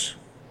as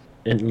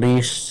at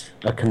least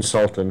a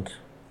consultant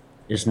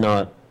is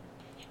not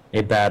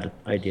a bad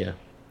idea.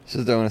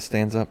 Sidona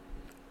stands up.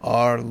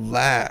 Our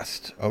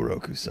last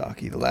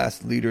Orokusaki, the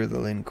last leader of the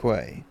Lin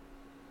Kuei,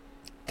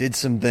 did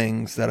some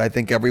things that I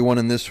think everyone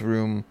in this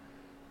room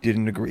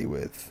didn't agree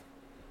with.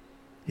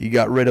 He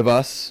got rid of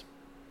us.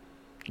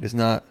 It is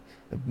not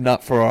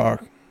for our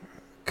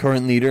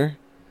current leader.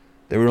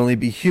 There would only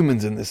be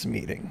humans in this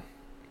meeting.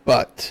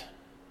 But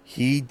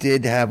he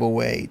did have a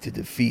way to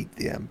defeat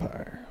the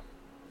Empire.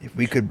 If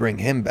we could bring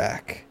him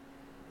back,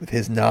 with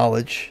his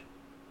knowledge,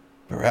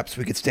 perhaps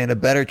we could stand a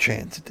better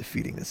chance at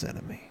defeating this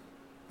enemy.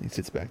 He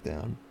sits back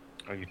down.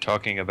 Are you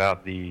talking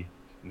about the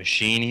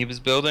machine he was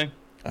building?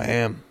 I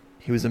am.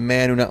 He was a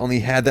man who not only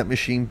had that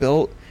machine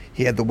built,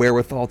 he had the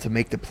wherewithal to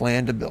make the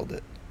plan to build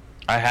it.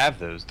 I have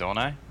those, don't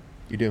I?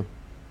 You do.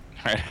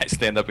 Alright, I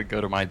stand up and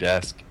go to my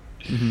desk.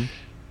 Mm-hmm.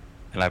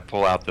 And I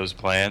pull out those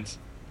plans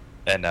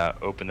and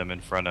open them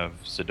in front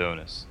of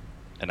Sidonus.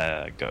 And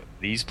I go,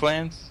 these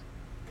plans?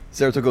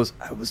 Zeratul goes,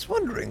 I was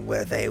wondering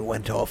where they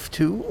went off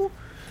to.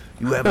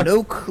 You have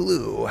no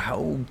clue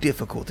how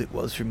difficult it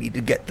was for me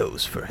to get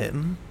those for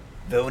him.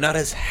 Though not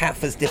as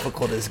half as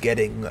difficult as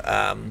getting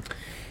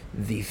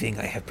the thing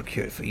I have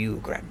procured for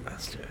you,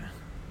 Grandmaster.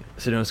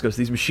 Sidonus goes,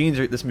 this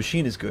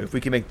machine is good. If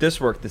we can make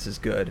this work, this is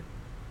good.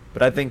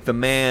 But I think the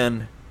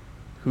man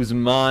whose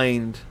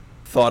mind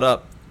thought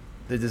up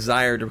the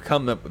desire to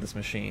come up with this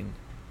machine,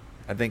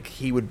 I think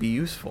he would be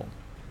useful.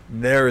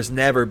 There has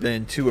never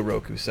been two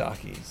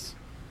Orokusakis.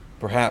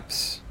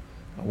 Perhaps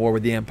a war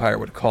with the Empire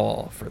would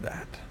call for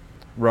that.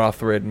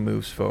 Rothred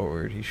moves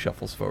forward. He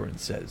shuffles forward and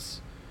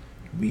says,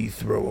 We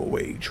throw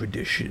away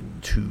tradition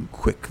too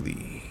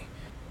quickly.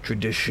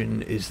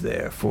 Tradition is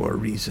there for a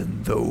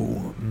reason,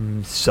 though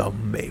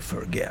some may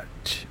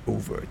forget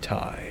over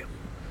time.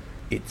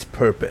 Its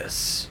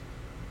purpose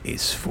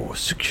is for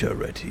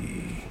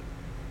security.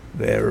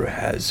 There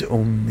has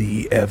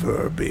only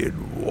ever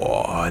been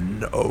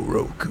one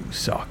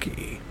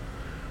Orokusaki.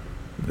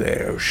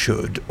 There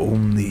should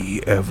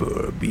only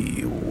ever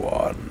be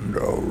one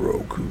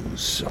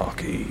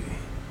Orokusaki.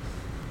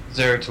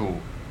 Zeratul,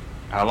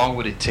 how long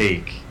would it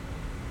take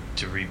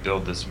to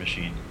rebuild this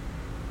machine?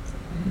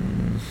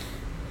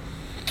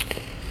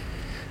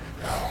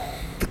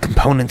 The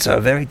components are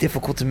very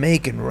difficult to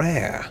make and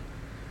rare.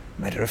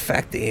 Matter of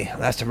fact, the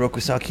last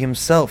Orokusaki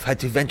himself had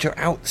to venture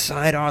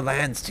outside our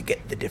lands to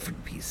get the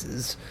different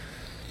pieces.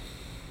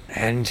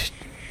 And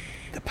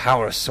the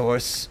power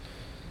source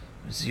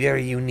was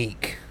very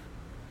unique.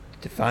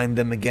 To find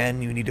them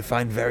again, you need to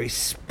find very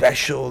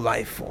special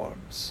life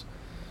forms.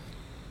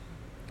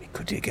 It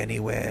could take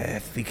anywhere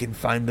if we can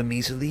find them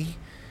easily.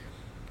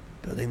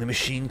 Building the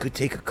machine could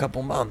take a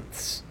couple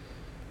months.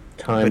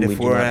 But if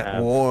we're at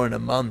war in a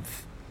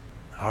month,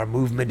 our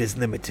movement is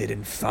limited,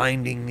 and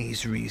finding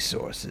these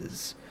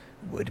resources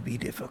would be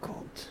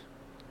difficult.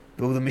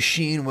 Though the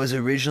machine was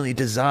originally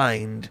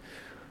designed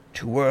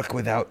to work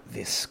without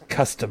this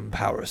custom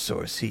power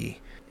source he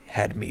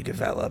had me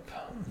develop,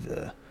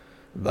 the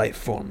life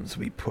forms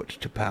we put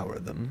to power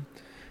them,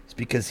 it's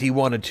because he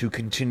wanted to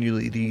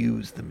continually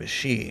use the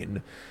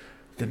machine.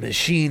 The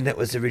machine that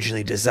was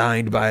originally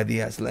designed by the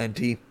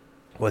Aslanti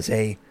was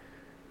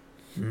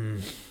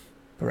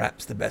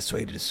perhaps the best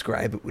way to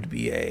describe it would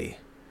be a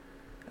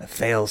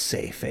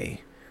fail-safe,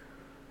 a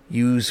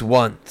use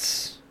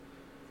once,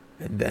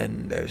 and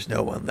then there's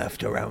no one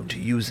left around to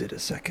use it a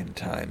second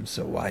time,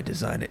 so why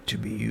design it to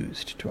be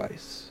used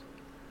twice?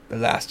 The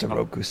last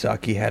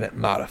Orokusaki had it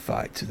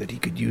modified so that he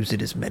could use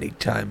it as many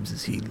times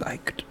as he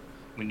liked.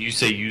 When you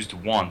say used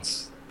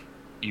once,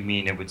 you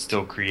mean it would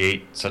still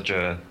create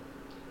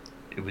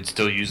it would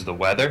still use the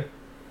weather?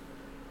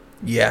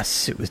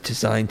 Yes, it was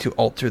designed to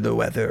alter the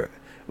weather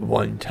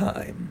one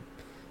time,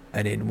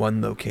 and in one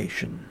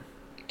location.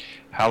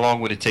 How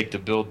long would it take to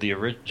build the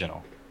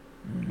original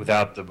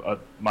without the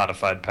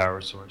modified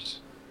power source?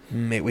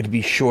 It would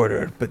be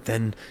shorter, but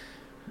then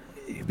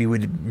we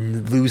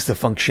would lose the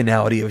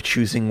functionality of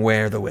choosing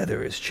where the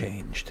weather is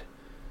changed.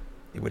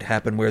 It would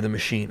happen where the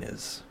machine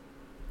is.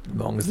 As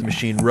long as the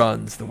machine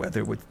runs, the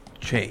weather would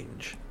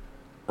change.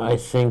 I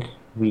think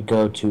we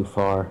go too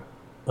far.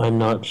 I'm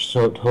not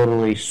so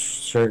totally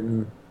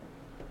certain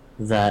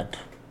that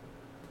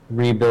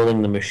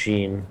rebuilding the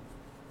machine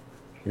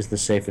is the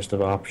safest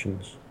of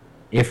options.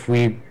 If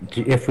we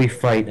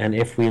fight and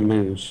if we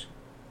lose,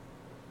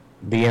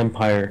 the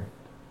Empire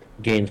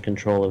gains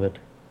control of it.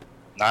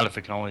 Not if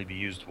it can only be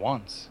used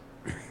once.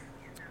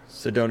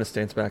 Sedona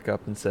stands back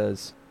up and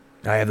says,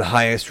 I have the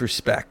highest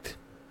respect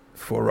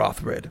for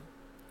Rothred,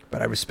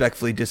 but I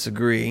respectfully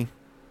disagree.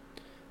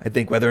 I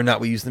think whether or not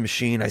we use the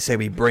machine, I say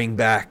we bring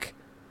back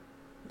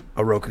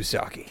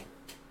Orokusaki.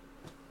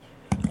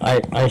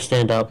 I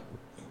stand up.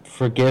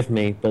 Forgive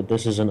me, but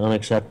this is an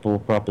unacceptable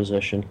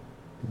proposition.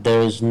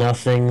 There is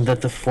nothing that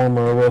the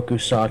former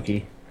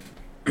Orokusaki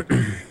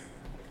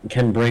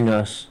can bring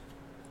us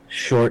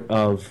short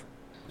of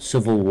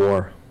civil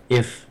war.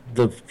 If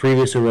the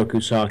previous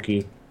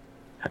Orokusaki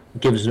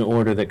gives an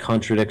order that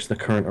contradicts the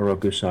current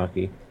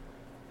Orokusaki,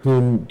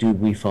 whom do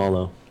we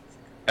follow?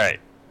 Alright,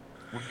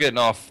 we're getting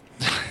off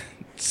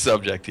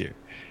subject here.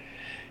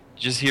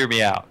 Just hear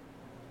me out.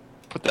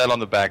 Put that on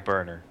the back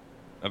burner.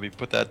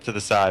 Put that to the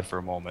side for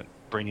a moment,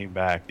 bringing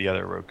back the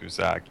other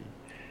Orokusaki.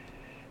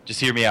 Just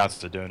hear me out,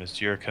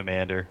 Sedonis. You're a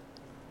commander,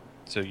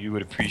 so you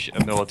would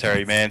appreciate a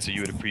military man, so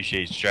you would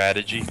appreciate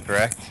strategy,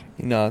 correct?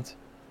 he nods.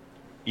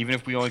 Even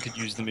if we only could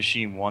use the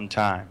machine one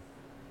time.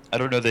 I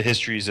don't know the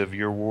histories of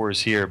your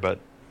wars here, but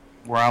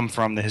where I'm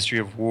from, the history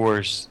of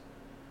wars,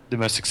 the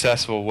most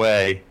successful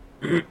way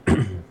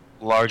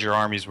larger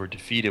armies were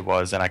defeated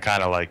was, and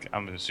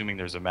I'm assuming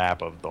there's a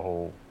map of the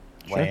whole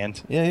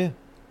land. Yeah.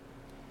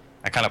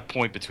 I kind of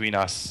point between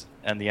us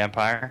and the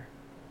Empire.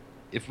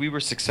 If we were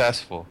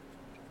successful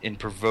in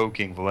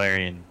provoking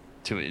Valerian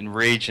to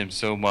enrage him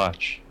so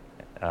much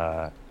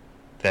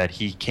that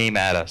he came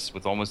at us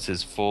with almost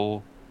his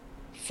full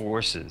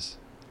forces,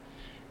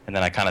 and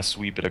then I kind of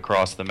sweep it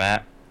across the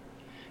map.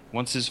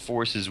 Once his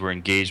forces were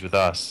engaged with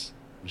us,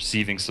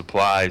 receiving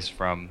supplies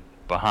from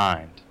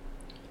behind,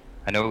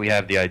 I know we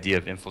have the idea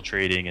of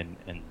infiltrating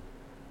and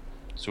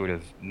sort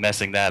of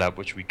messing that up,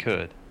 which we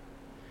could.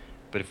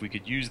 But if we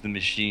could use the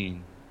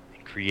machine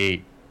and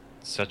create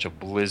such a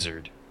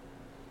blizzard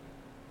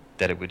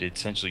that it would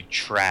essentially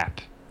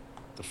trap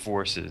the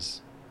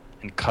forces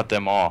and cut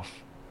them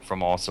off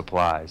from all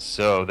supplies,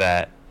 so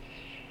that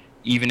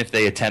even if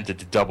they attempted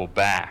to double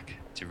back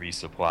to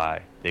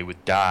resupply, they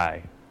would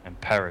die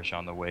and perish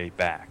on the way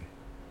back.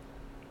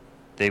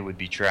 They would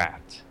be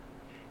trapped.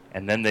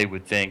 And then they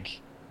would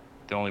think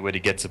the only way to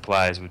get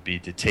supplies would be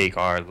to take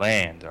our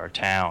land, our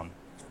town,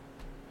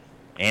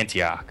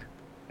 Antioch.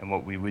 And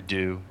what we would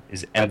do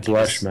is empty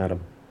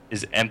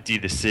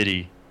the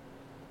city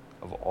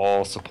of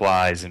all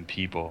supplies and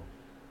people.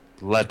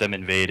 Let them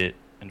invade it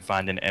and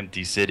find an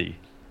empty city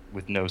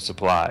with no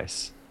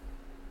supplies.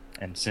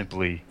 And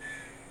simply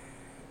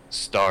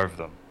starve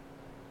them.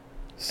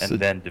 And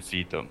then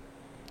defeat them.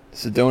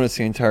 Sedonis,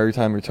 the entire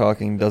time you're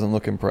talking, doesn't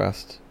look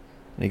impressed.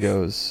 And he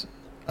goes,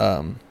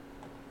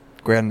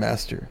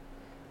 Grandmaster,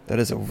 that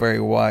is a very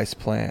wise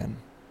plan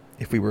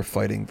if we were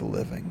fighting the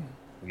living.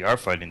 We are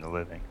fighting the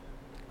living.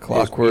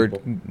 Clockwork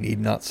people. need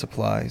not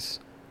supplies.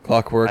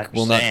 Clockwork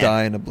will not understand.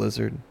 die in a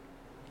blizzard.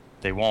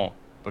 They won't.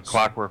 But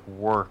clockwork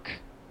work.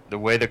 The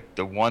way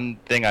the one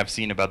thing I've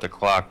seen about the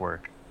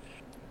clockwork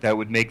that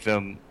would make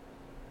them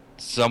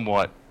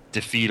somewhat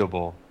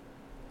defeatable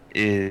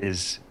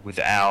is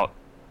without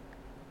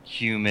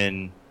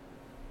human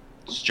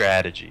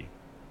strategy.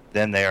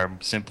 Then they are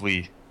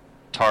simply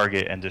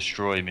target and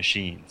destroy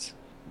machines.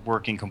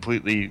 Working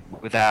completely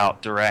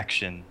without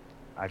direction,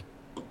 I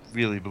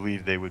really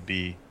believe they would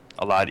be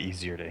a lot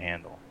easier to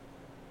handle.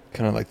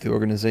 Kind of like the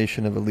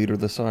organization of a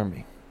leaderless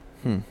army.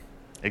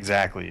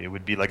 Exactly. It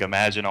would be like,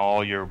 imagine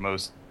all your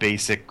most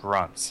basic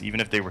grunts, even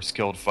if they were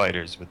skilled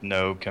fighters with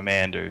no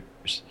commanders,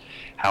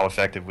 how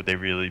effective would they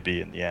really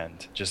be in the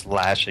end? Just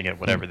lashing at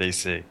whatever they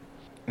see.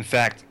 In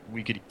fact,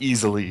 we could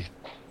easily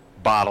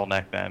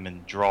bottleneck them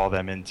and draw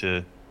them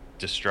into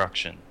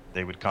destruction.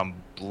 They would come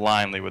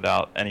blindly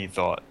without any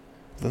thought.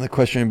 Then the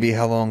question would be,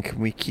 how long can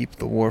we keep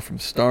the war from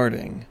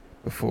starting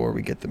before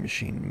we get the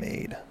machine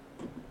made?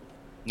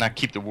 Not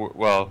keep the war.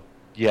 Well,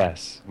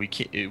 yes, we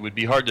can, it would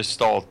be hard to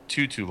stall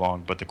too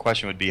long, but the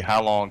question would be,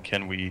 how long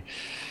can we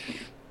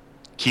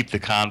keep the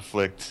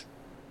conflict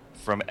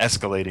from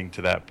escalating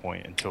to that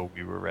point until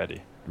we were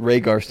ready?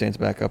 Rhaegar stands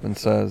back up and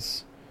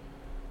says,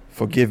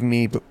 "Forgive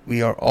me, but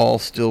we are all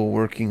still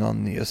working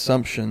on the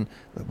assumption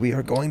that we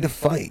are going to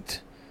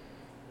fight.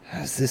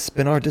 Has this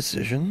been our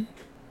decision?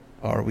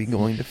 Are we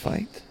going to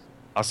fight?"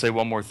 I'll say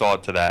one more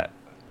thought to that.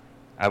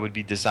 I would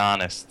be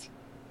dishonest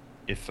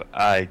if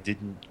I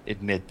didn't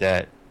admit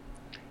that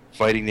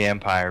fighting the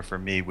Empire for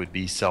me would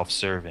be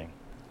self-serving.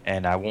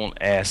 And I won't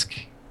ask,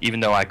 even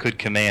though I could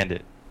command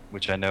it,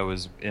 which I know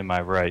is in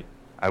my right,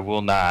 I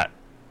will not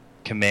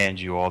command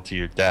you all to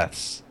your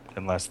deaths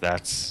unless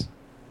that's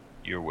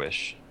your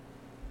wish.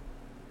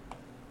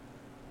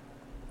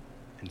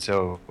 And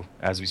so,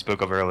 as we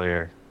spoke of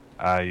earlier,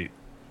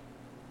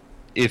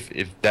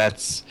 if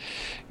that's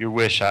your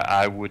wish,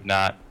 I would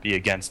not be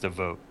against a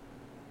vote.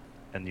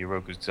 And the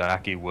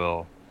Orokuzaki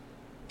will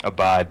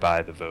abide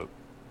by the vote.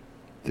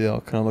 They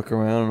all kind of look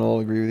around and all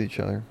agree with each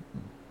other.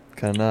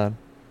 Kind of nod.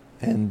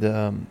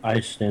 And, I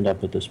stand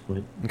up at this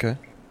point. okay.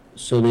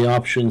 So the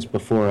options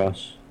before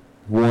us: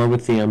 war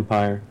with the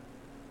Empire,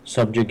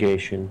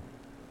 subjugation.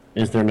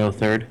 Is there no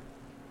third?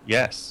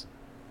 Yes,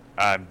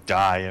 I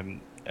die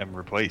and am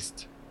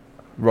replaced.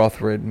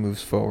 Rothred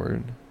moves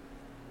forward.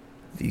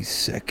 The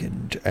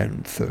second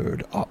and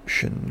third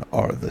option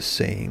are the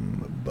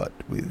same, but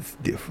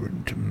with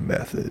different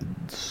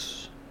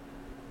methods.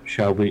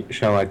 Shall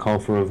I call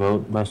for a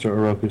vote, Master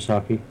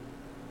Orokusaki?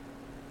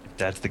 If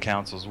that's the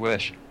council's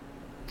wish.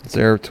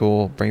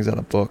 Zeratul brings out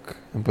a book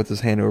and puts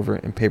his hand over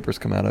it, and papers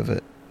come out of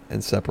it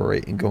and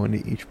separate and go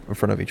in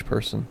front of each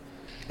person.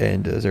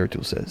 And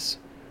Zeratul says,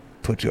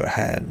 "Put your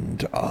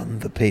hand on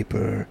the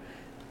paper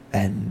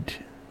and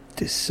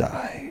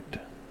decide."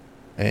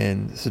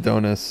 And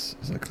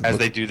Sidonis is like, As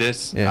they do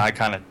this, Yeah. I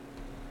kind of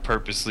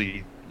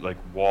purposely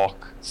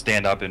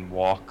stand up and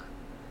walk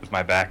with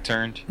my back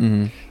turned,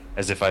 hmm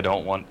as if I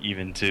don't want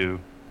even to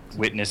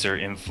witness or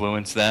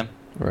influence them.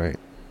 Right.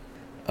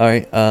 All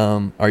right.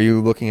 Are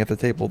you looking at the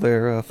table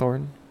there,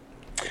 Thorn?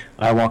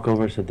 I walk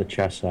over to the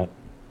chess set.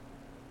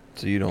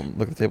 So you don't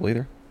look at the table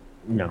either?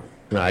 No,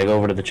 I go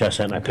over to the chess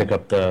set and I pick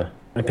up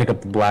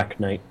the Black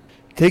Knight.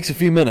 Takes a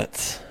few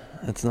minutes.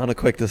 It's not a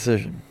quick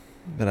decision.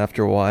 But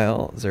after a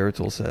while,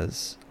 Zeratul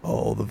says,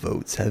 "All the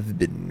votes have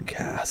been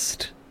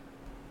cast.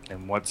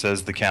 And what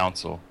says the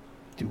council?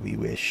 Do we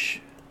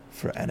wish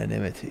for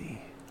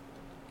anonymity?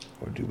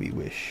 Or do we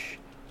wish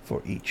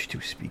for each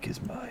to speak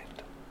his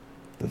mind?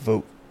 The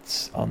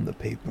votes on the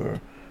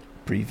paper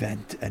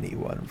prevent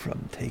anyone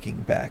from taking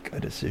back a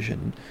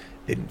decision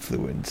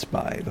influenced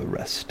by the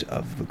rest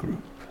of the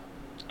group."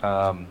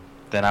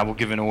 Then I will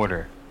give an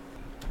order.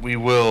 We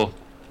will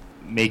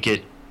make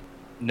it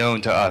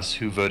known to us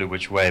who voted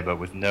which way, but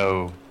with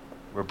no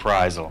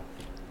reprisal.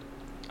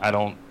 I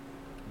don't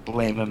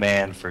blame a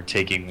man for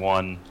taking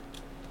one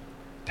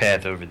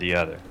path over the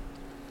other.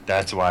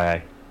 That's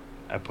why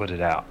I put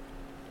it out.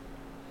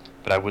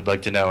 But I would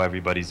like to know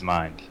everybody's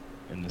mind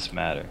in this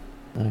matter.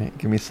 All right,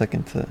 give me a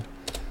second to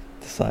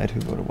decide who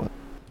voted what.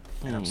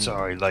 And I'm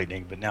sorry,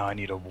 Lightning, but now I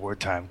need a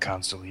wartime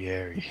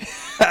consigliere.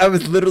 I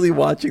was literally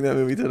watching that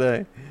movie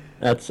today.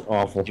 That's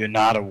awful. You're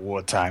not a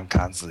wartime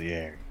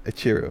consigliere.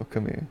 Ichiro,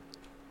 come here.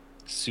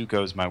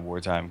 Suko's my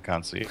wartime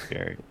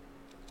consigliere.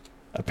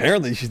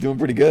 Apparently, she's doing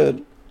pretty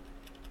good.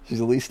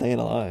 She's at least staying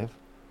alive.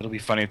 It'll be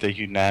funny if they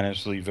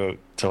unanimously vote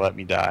to let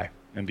me die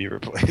and be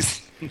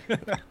replaced.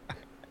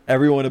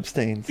 Everyone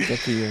abstains. It's up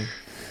to you.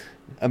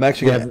 I'm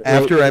actually gonna,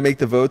 after I make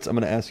the votes, I'm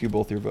gonna ask you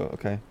both your vote.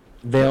 Okay.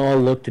 They all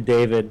look to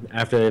David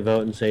after they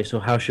vote and say, "So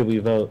how should we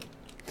vote?"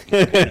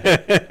 Well,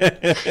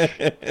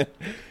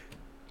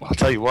 I'll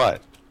tell you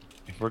what.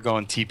 If we're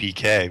going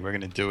TPK, we're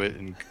going to do it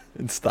in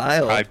In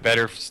style. probably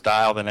better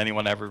style than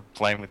anyone ever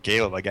playing with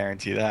Caleb. I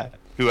guarantee that.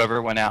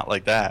 Whoever went out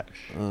like that,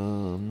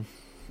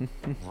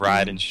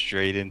 riding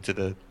straight into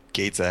the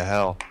gates of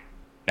hell.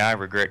 Now I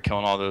regret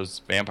killing all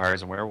those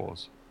vampires and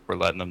werewolves for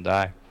letting them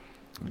die.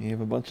 You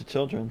have a bunch of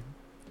children.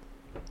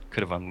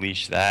 could have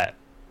unleashed that.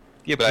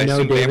 Yeah, but I No,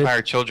 assume David.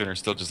 vampire children are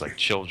still just like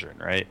children,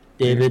 right?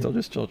 They're David, still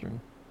just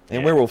children. And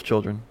Yeah. werewolf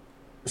children.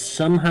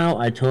 somehow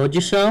I told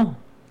you so.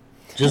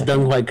 Just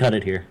don't quite cut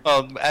it here.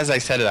 Well, as I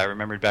said it, I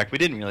remembered back. We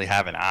didn't really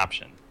have an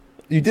option.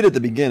 You did at the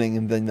beginning,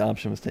 and then the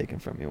option was taken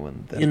from you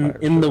when the In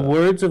Empire in the showed up.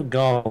 words of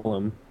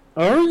Gollum,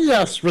 oh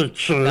yes,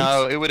 Richard.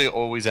 No, it would have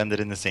always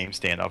ended in the same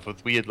standoff.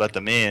 If we had let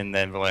them in,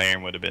 then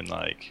Valerian would have been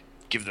like,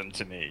 "Give them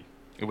to me."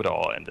 It would have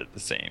all ended the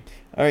same.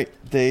 All right,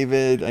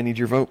 David, I need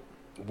your vote.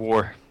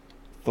 War.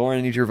 Thorin,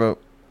 I need your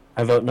vote.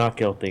 I vote not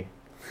guilty.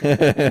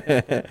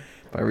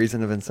 By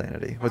reason of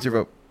insanity. What's your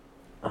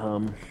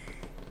vote?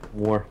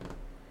 War.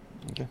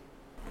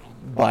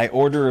 By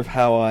order of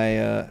how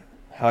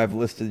I've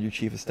listed your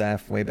chief of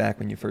staff way back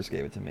when you first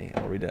gave it to me.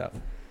 I'll read it out.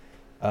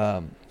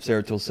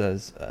 Saratul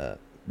says,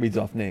 reads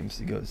off names.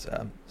 He goes,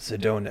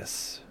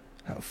 Sidonus,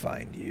 how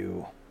find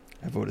you?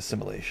 I vote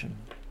assimilation.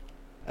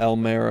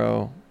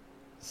 Elmero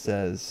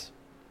says,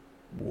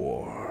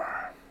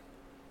 war.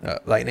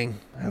 Lightning,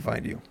 how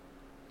find you?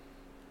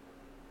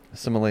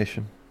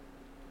 Assimilation.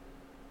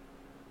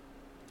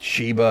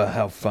 Sheba,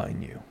 how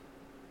find you?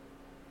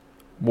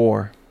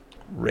 War.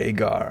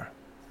 Rhaegar,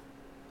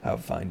 how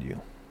find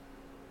you?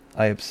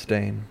 I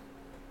abstain.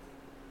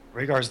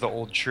 Rhaegar's the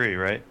old tree,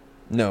 right?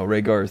 No,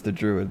 Rhaegar is the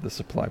druid, the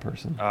supply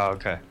person. Oh,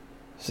 okay.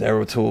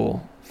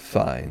 Zeratul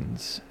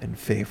finds in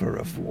favor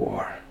of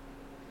war.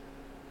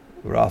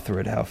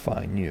 Rothred, how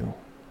find you?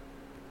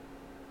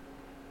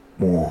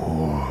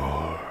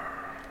 War.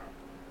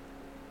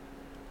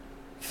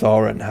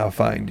 Thorin, how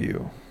find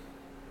you?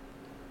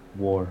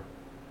 War.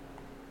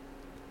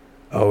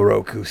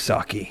 Oroku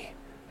Saki,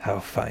 how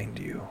find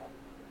you?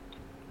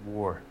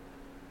 War.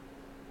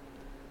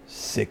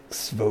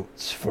 6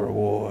 votes for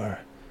war,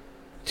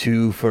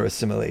 2 for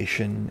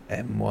assimilation,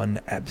 and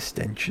 1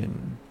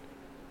 abstention.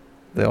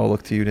 They all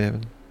look to you,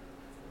 David.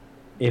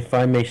 If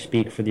I may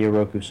speak for the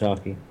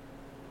Orokusaki,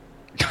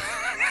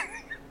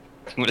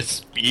 I'm going to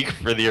speak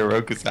for the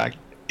Orokusaki.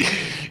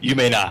 You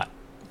may not.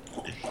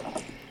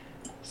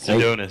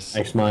 Sidonus.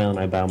 I smile and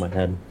I bow my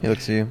head. He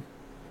looks to you.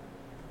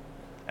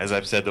 As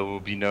I've said, there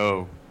will be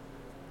no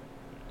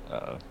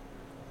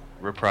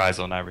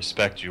reprisal, and I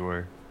respect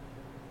your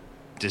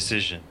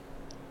decision.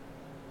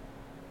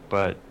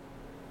 But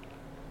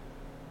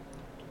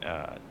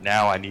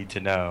now I need to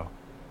know,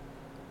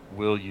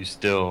 will you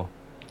still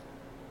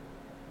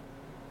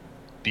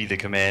be the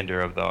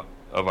commander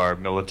of our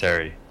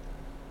military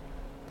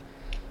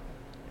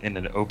in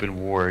an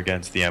open war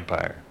against the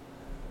Empire?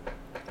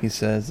 He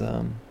says,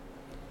 I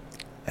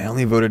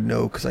only voted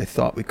no because I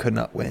thought we could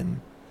not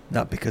win,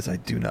 not because I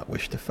do not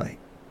wish to fight.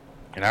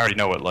 And I already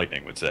know what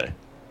Lightning would say.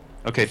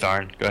 Okay,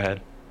 Tharn, go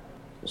ahead.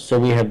 So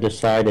we have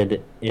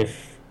decided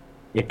if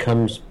it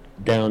comes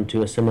down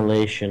to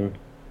assimilation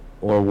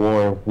or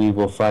war, we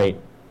will fight.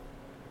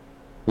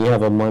 We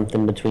have a month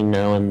in between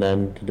now and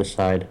then to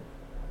decide.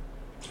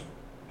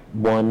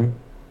 1,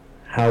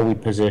 how we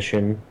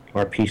position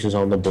our pieces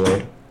on the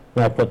board.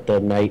 I'll put the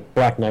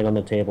Black Knight on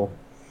the table.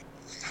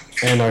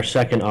 And our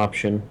second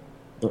option,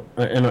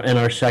 and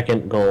our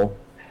second goal,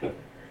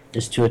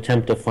 is to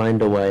attempt to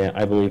find a way,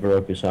 I believe,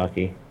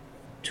 Orokusaki,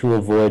 to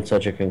avoid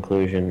such a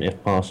conclusion,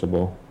 if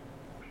possible.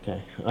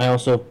 Okay. I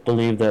also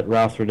believe that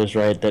Rothred is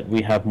right, that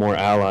we have more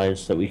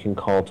allies that we can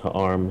call to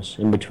arms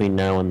in between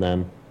now and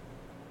then,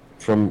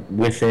 from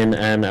within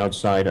and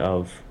outside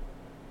of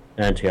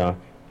Antioch.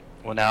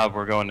 Well, now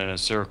we're going in a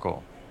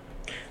circle.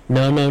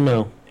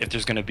 No. If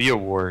there's going to be a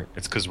war,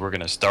 it's because we're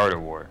going to start a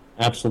war.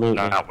 Absolutely.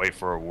 Not wait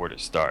for a war to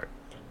start.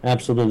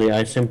 Absolutely.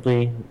 I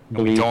simply And we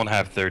believe... don't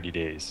have 30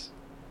 days.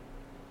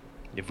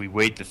 If we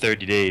wait the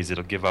 30 days,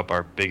 it'll give up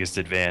our biggest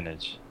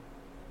advantage,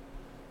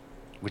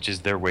 which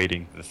is they're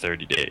waiting the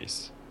 30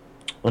 days.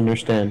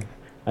 Understand.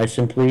 I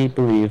simply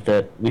believe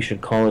that we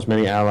should call as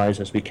many allies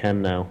as we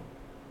can now.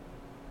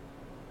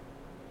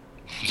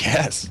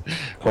 Yes.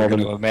 Call We're going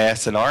them- to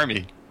amass an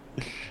army.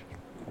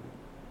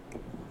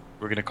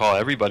 We're going to call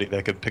everybody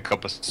that could pick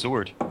up a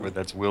sword or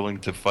that's willing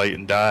to fight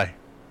and die.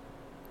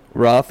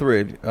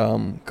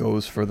 Rothred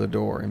goes for the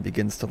door and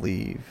begins to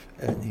leave,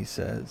 and he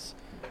says,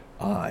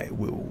 I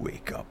will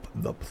wake up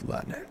the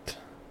planet.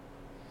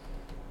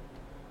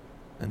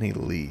 And he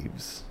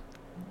leaves.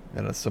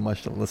 And it's so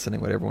much to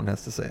listening what everyone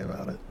has to say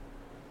about it.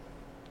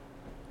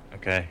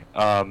 Okay.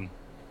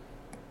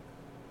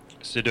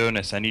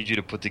 Sidonus, I need you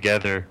to put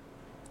together...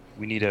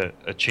 We need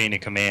a chain of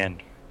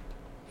command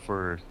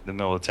for the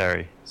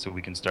military so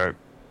we can start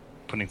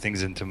putting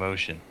things into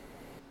motion.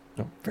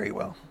 Oh, very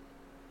well.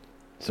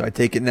 So I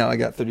take it now I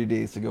got 30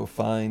 days to go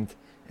find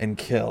and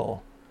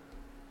kill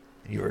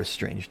your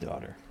estranged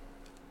daughter.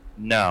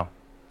 No.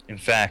 In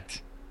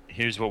fact,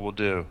 here's what we'll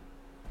do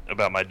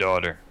about my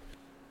daughter.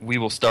 We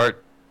will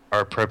start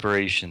our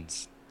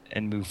preparations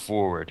and move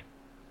forward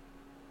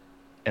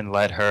and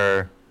let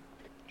her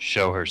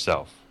show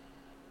herself.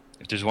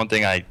 If there's one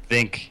thing I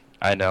think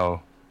I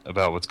know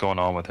about what's going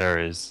on with her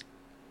is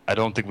I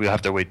don't think we'll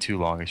have to wait too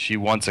long. She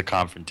wants a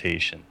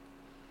confrontation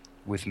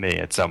with me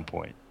at some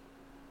point.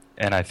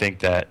 And I think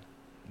that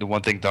the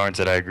one thing Tharn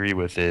said I agree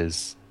with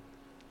is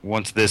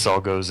once this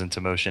all goes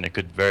into motion, it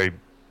could very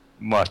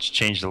much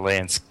change the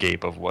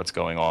landscape of what's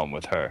going on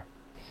with her.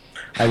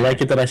 I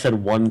like it that I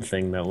said one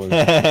thing that was.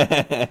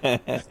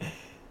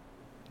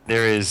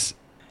 There is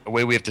a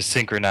way we have to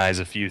synchronize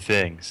a few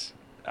things,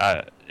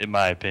 in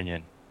my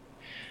opinion.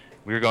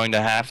 We're going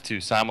to have to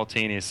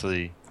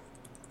simultaneously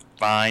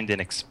find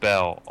and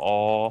expel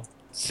all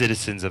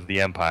citizens of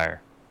the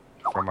Empire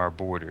from our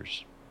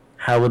borders.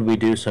 How would we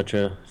do such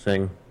a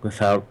thing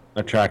without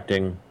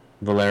attracting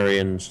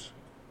Valerian's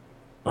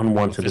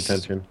unwanted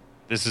attention?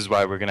 This is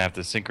why we're going to have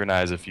to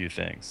synchronize a few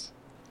things.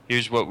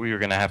 Here's what we are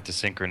going to have to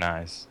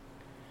synchronize.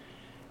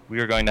 We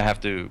are going to have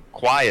to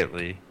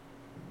quietly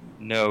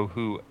know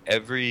who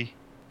every...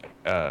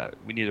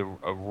 we need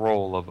a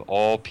roll of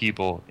all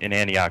people in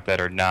Antioch that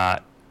are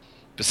not,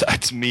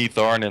 besides me,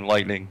 Tharn, and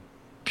Lightning,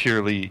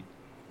 purely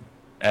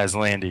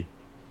Aslandy.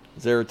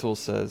 Zeratul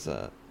says,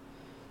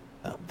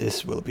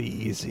 This will be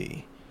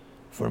easy.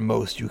 For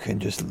most, you can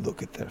just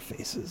look at their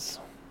faces.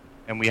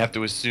 And we have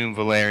to assume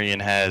Valerian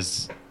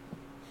has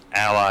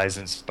allies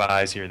and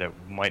spies here that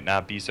might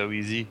not be so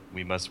easy.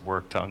 We must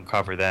work to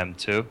uncover them,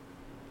 too.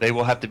 They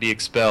will have to be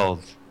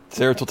expelled.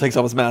 Zeratul takes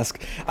off his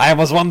mask. I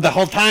was one the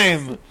whole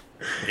time!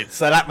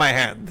 Set up my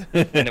hand.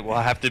 And it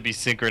will have to be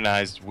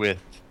synchronized with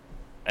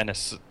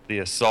the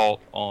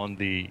assault on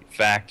the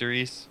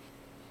factories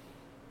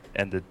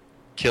and the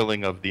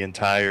killing of the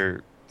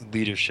entire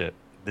leadership.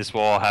 This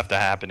will all have to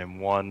happen in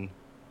one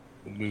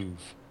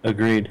move.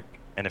 Agreed.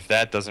 And if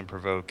that doesn't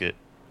provoke it,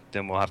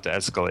 then we'll have to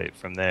escalate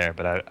from there.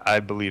 But I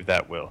believe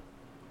that will.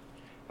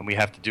 And we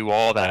have to do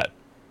all that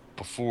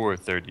before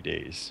 30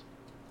 days.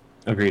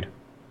 Agreed.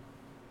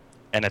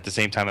 And at the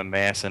same time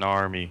amass an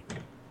army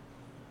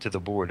to the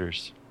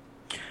borders.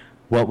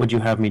 What would you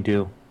have me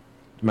do,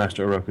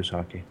 Master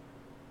Orokusaki?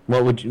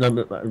 What would you... I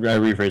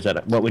rephrase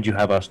that. What would you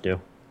have us do?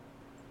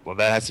 Well,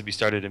 that has to be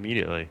started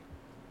immediately.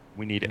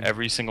 We need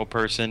every single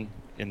person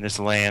in this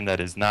land that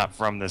is not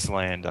from this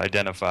land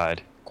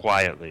identified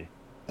quietly.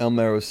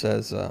 Elmero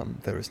says,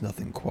 there is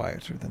nothing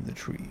quieter than the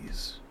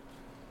trees.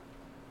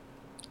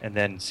 And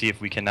then see if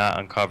we cannot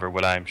uncover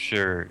what I'm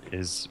sure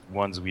is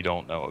ones we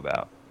don't know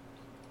about.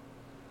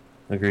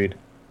 Agreed.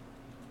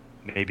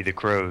 Maybe the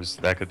crows,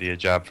 that could be a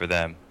job for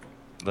them.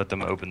 Let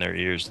them open their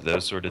ears to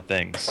those sort of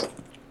things.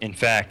 In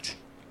fact,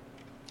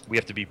 we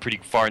have to be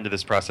pretty far into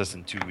this process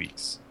in 2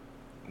 weeks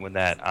when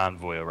that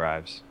envoy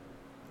arrives.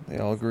 They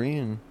all agree,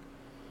 and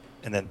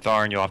then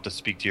Tharn, you'll have to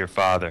speak to your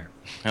father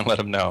and let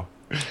him know.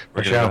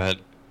 We're I going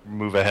to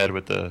move ahead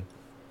with the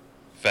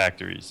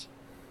factories.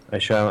 I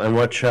shall. And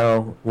what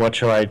shall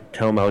I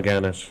tell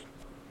Mal'Ganis?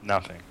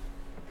 Nothing.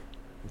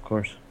 Of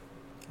course.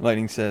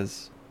 Lightning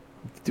says,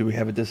 do we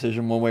have a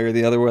decision one way or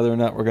the other whether or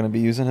not we're going to be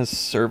using his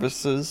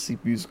services? He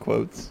used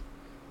quotes.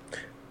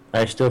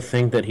 I still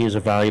think that he's a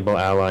valuable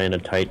ally in a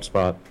tight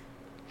spot.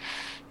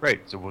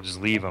 Right, so we'll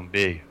just leave him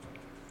be.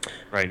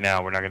 Right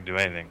now, we're not going to do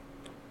anything.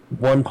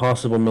 One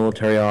possible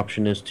military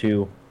option is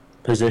to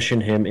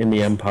position him in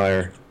the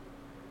Empire,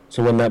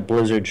 so when that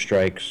blizzard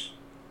strikes,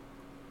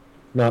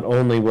 not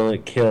only will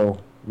it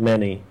kill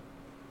many,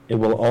 it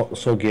will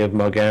also give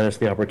Mal'Ganis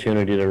the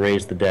opportunity to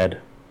raise the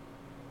dead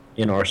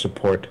in our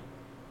support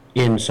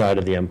inside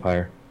of the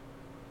Empire.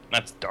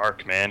 That's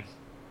dark, man.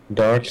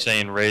 Dark? You're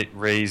saying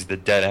raise the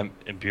dead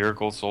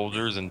Imperial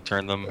soldiers and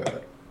turn them...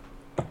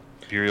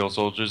 Imperial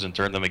soldiers and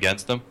turn them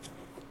against them?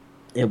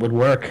 It would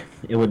work.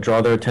 It would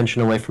draw their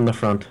attention away from the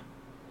front.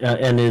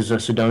 And is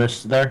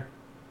Sidonis there?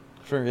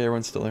 Sure, yeah,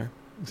 everyone's still there.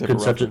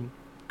 Except for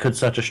Could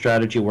such a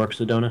strategy work,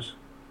 Sidonis?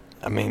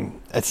 I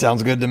mean, it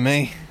sounds good to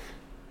me.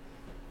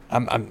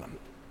 I'm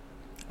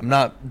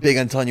not big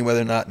on telling you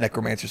whether or not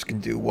necromancers can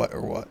do what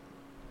or what.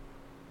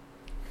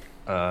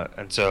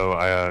 And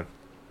so,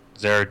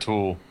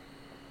 Zeratul,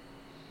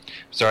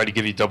 sorry to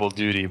give you double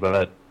duty,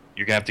 but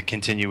you're going to have to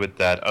continue with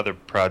that other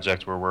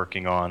project we're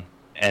working on.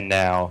 And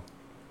now,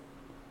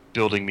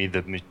 building me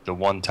the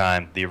one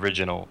time, the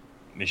original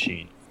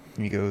machine.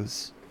 He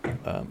goes,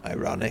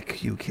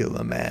 ironic, you kill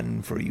a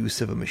man for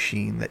use of a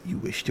machine that you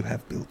wish to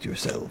have built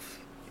yourself.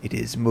 It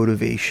is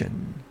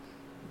motivation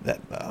that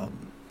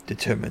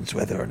determines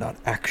whether or not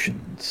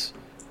actions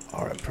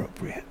are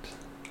appropriate.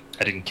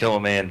 I didn't kill a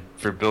man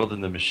for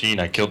building the machine.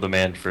 I killed the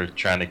man for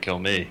trying to kill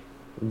me.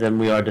 Then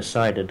we are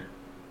decided.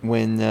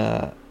 When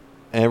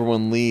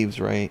everyone leaves,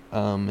 right,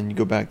 and you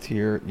go back to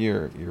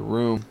your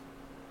room,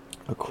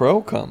 a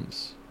crow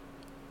comes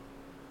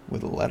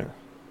with a letter.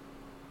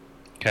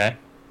 Okay.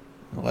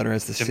 The letter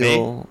has the To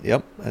seal. Me?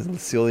 Yep, has the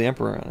seal of the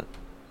Emperor on it.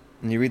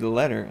 And you read the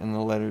letter, and the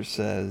letter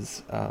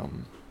says,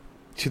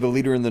 to the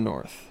leader in the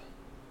north,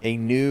 a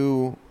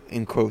new,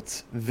 in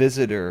quotes,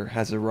 visitor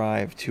has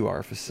arrived to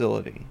our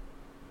facility.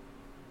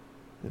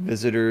 The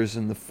visitor is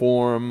in the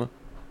form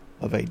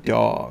of a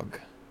dog.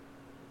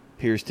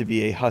 Appears to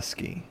be a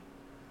husky.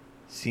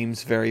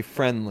 Seems very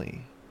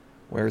friendly.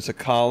 Wears a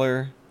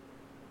collar.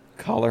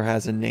 Collar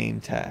has a name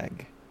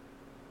tag.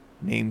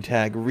 Name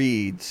tag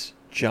reads,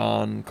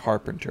 John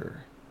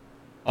Carpenter.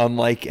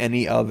 Unlike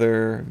any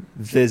other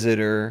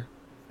visitor,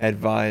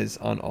 advise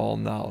on all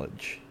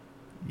knowledge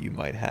you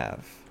might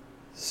have.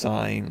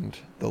 signed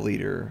the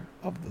leader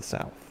of the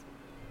South.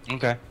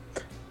 Okay.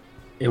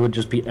 It would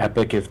just be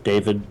epic if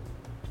David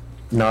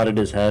nodded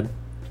his head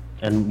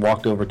and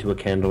walked over to a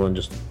candle and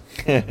just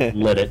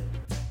lit it.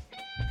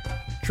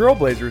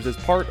 Trailblazers is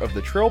part of the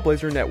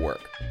Trailblazer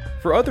Network.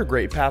 For other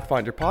great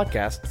Pathfinder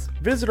podcasts,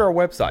 visit our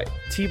website,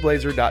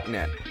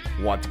 tblazer.net.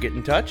 Want to get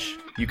in touch?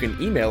 You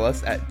can email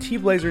us at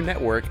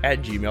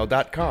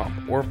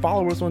tblazernetwork@gmail.com or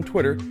follow us on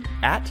Twitter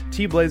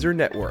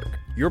 @tblazernetwork.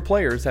 Your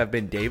players have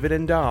been David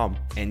and Dom,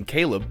 and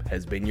Caleb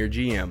has been your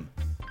GM.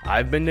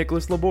 I've been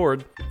Nicholas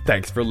Laborde.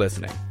 Thanks for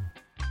listening.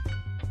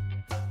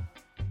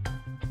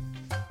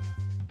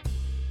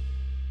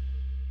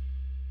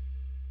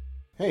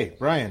 Hey,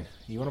 Brian,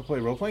 you want to play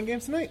role-playing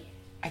games tonight?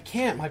 I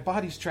can't. My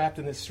body's trapped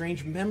in this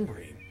strange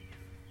membrane.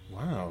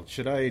 Wow,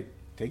 should I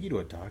take you to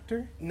a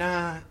doctor?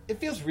 Nah, it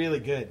feels really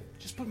good.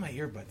 Just put my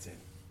earbuds in.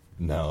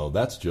 No,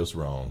 that's just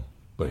wrong.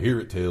 But here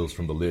at Tales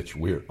from the Lich,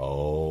 we're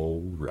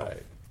all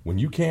right. When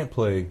you can't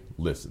play,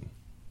 listen.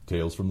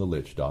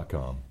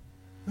 TalesFromTheLich.com.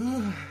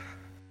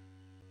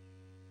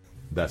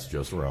 That's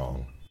just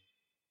wrong.